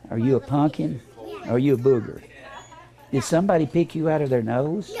 Four. Are you a pumpkin? Are you a booger? Did somebody pick you out of their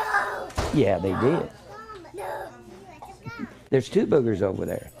nose? No. Yeah, they did. No. There's 2 boogers over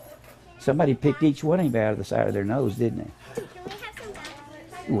there. Somebody picked each one of them out of the side of their nose, didn't they? Can we have some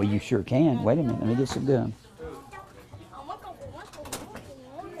gum? Well, you sure can. Wait a minute. Let me get some gum.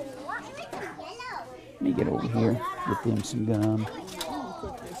 Let me get over here. Get them some gum.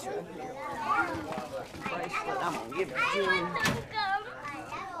 I'm gonna give it to you.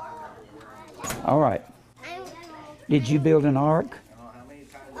 All right. Did you build an ark?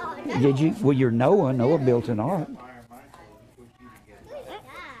 Did you? Well, you're Noah. Noah built an ark.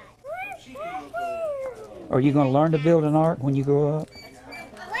 Are you going to learn to build an ark when you grow up?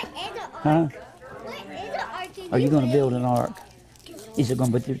 Huh? Are you going to build an ark? Is it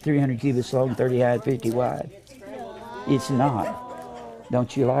going to be 300 cubits long, 30 high, 50 wide? It's not.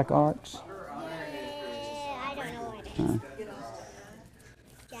 Don't you like arks? I don't know what. Huh?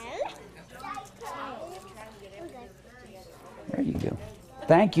 There you go.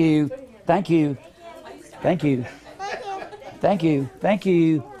 Thank you. Thank you. Thank you. Thank you. Thank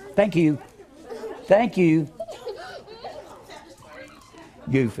you. Thank you. Thank you.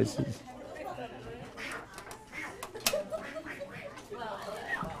 Goofuses.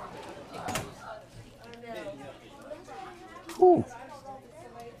 Ooh.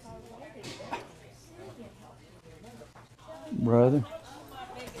 Brother.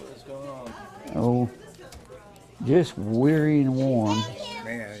 What's going on? Oh, just weary and worn.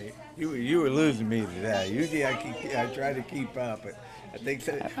 Man, you were losing me today. Usually I try to keep up, but I think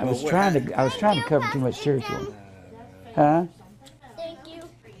that I was trying to cover too much territory. Huh? Thank you.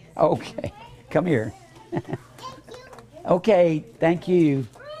 Okay. Come here. Okay, thank you.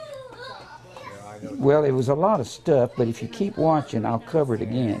 Well, it was a lot of stuff, but if you keep watching, I'll cover it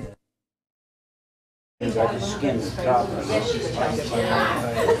again. I just skimmed the top of it.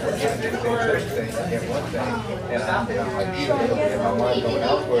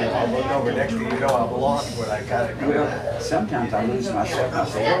 Well, sometimes I lose myself. I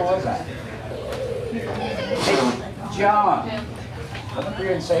say, where was I? Hey, John, come up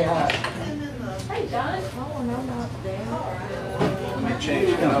here and say hi. Hey, John. Oh, no, not there. You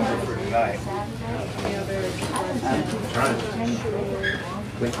changed the number for tonight.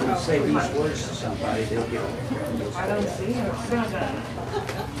 But when you say these words to somebody, they'll get it. I don't see her.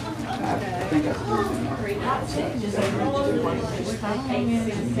 I think I told them.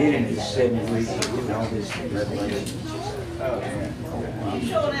 Get into 7 weeks and do all this revelation.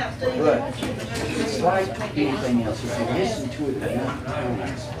 But it's like anything else. If you listen to it enough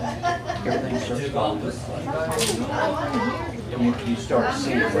times, everything starts falling into place. And you start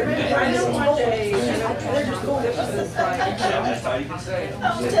seeing where That's all you can say. I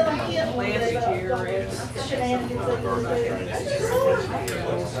was telling him last year, it's shenanigans of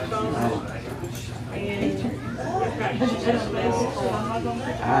I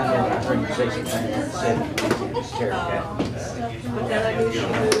know, I heard you say something about 7 weeks, it was terrible. but then I knew she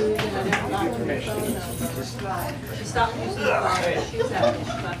moved and I didn't like her phone. She stopped using the phone. She was out,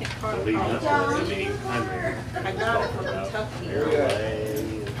 I think Carla called her. I got it from Kentucky.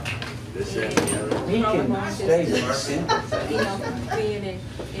 He can stay with simple things. You know, being in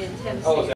Tennessee.